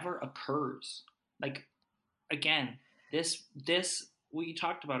literally never occurs. Like, again, this we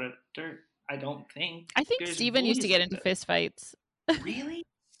talked about it. I think Stephen used to get into fist fights. Really?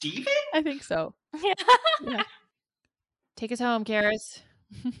 Stephen? I think so. Yeah. Take us home, Karis.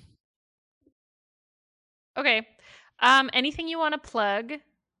 Okay. Anything you want to plug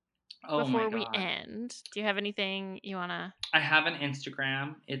before we end? Do you have anything you want to? I have an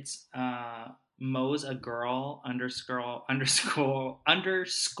Instagram. It's Mo's a girl underscore.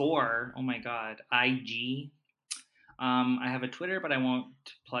 Oh my god, IG. I have a Twitter, but I won't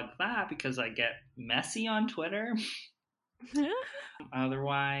plug that because I get messy on Twitter.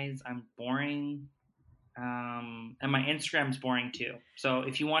 Otherwise, I'm boring. And my Instagram's boring too. So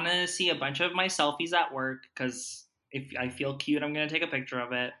if you want to see a bunch of my selfies at work, because if I feel cute, I'm going to take a picture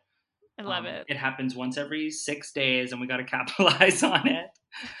of it. I love it. It happens once every 6 days, and we got to capitalize on it.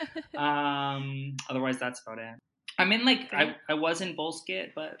 Otherwise, that's about it. I'm in I was in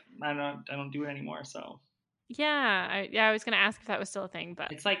Bullskit, but I don't do it anymore. So I was gonna ask if that was still a thing,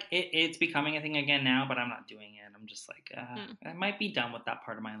 but it's like it's becoming a thing again now. But I'm not doing it. I'm just like I might be done with that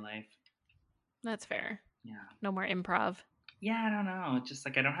part of my life. That's fair. Yeah. No more improv. Yeah, I don't know. It's just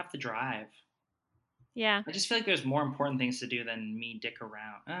like I don't have to drive. Yeah. I just feel like there's more important things to do than me dick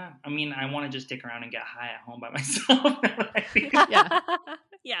around. I mean, I want to just dick around and get high at home by myself.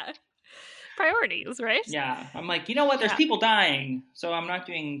 Yeah. Priorities, right? Yeah. I'm like, you know what? There's people dying. So I'm not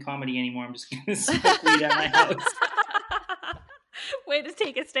doing comedy anymore. I'm just going to smoke weed at my house. Way to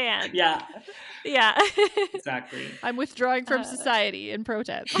take a stand. Yeah. Yeah. Exactly. I'm withdrawing from society in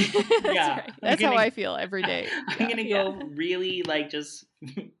protest. Yeah. Right. That's how I feel every day. I'm going to go really just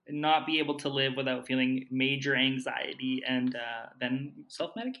not be able to live without feeling major anxiety and then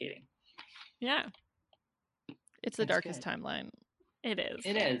self-medicating. Yeah. It's the darkest timeline. It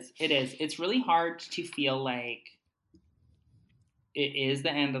is. It is. It's really hard to feel like it is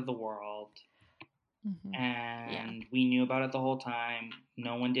the end of the world. Mm-hmm. And we knew about it the whole time.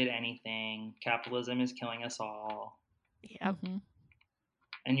 No one did anything. Capitalism is killing us all. Yep. Mm-hmm.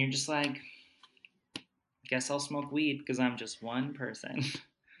 And you're just like, guess I'll smoke weed because I'm just one person.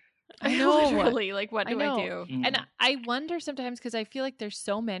 I know. Literally, like, what do I do? Mm-hmm. And I wonder sometimes because I feel like there's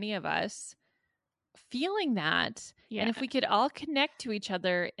so many of us feeling that. Yeah. And if we could all connect to each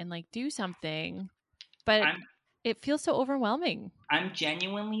other and like do something, but it feels so overwhelming. I'm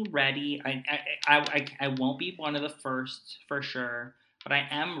genuinely ready. I won't be one of the first for sure, but I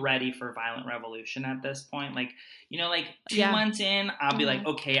am ready for violent revolution at this point. Like, 2 months in, I'll be like,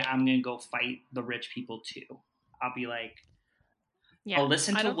 okay, I'm going to go fight the rich people too. I'll be like, I'll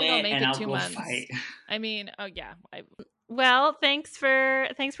listen to Wit and I'll go fight. I mean, oh yeah. Well, thanks for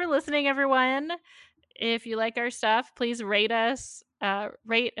listening, everyone. If you like our stuff, please rate us,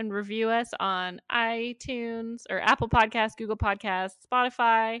 rate and review us on iTunes or Apple Podcasts, Google Podcasts,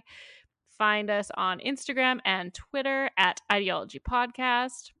 Spotify. Find us on Instagram and Twitter at Ideology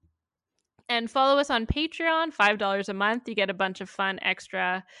Podcast. And follow us on Patreon, $5 a month. You get a bunch of fun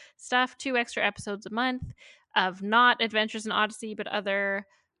extra stuff, 2 extra episodes a month of not Adventures in Odyssey, but other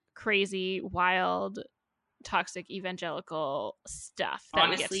crazy, wild, toxic evangelical stuff that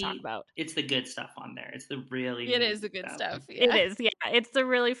Honestly, we get to talk about. It's the good stuff on there. It's the really It is the good stuff. Yeah. It is, yeah. It's the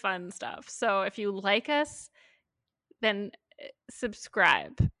really fun stuff. So if you like us, then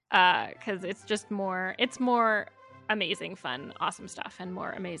subscribe, because it's just more amazing, fun, awesome stuff, and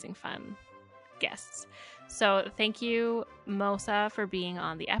more amazing, fun guests. So thank you, Mosa, for being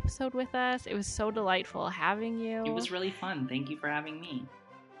on the episode with us. It was so delightful having you. It was really fun. Thank you for having me.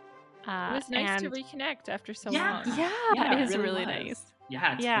 It was nice to reconnect after so long. Yeah, it was really nice.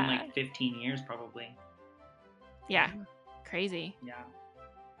 Yeah, it's been like 15 years probably. Yeah, crazy. Yeah.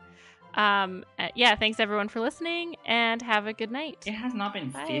 Thanks everyone for listening, and have a good night. It has not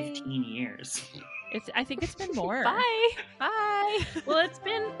been 15 years. I think it's been more. Bye. Bye. Well, it's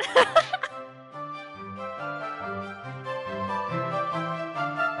been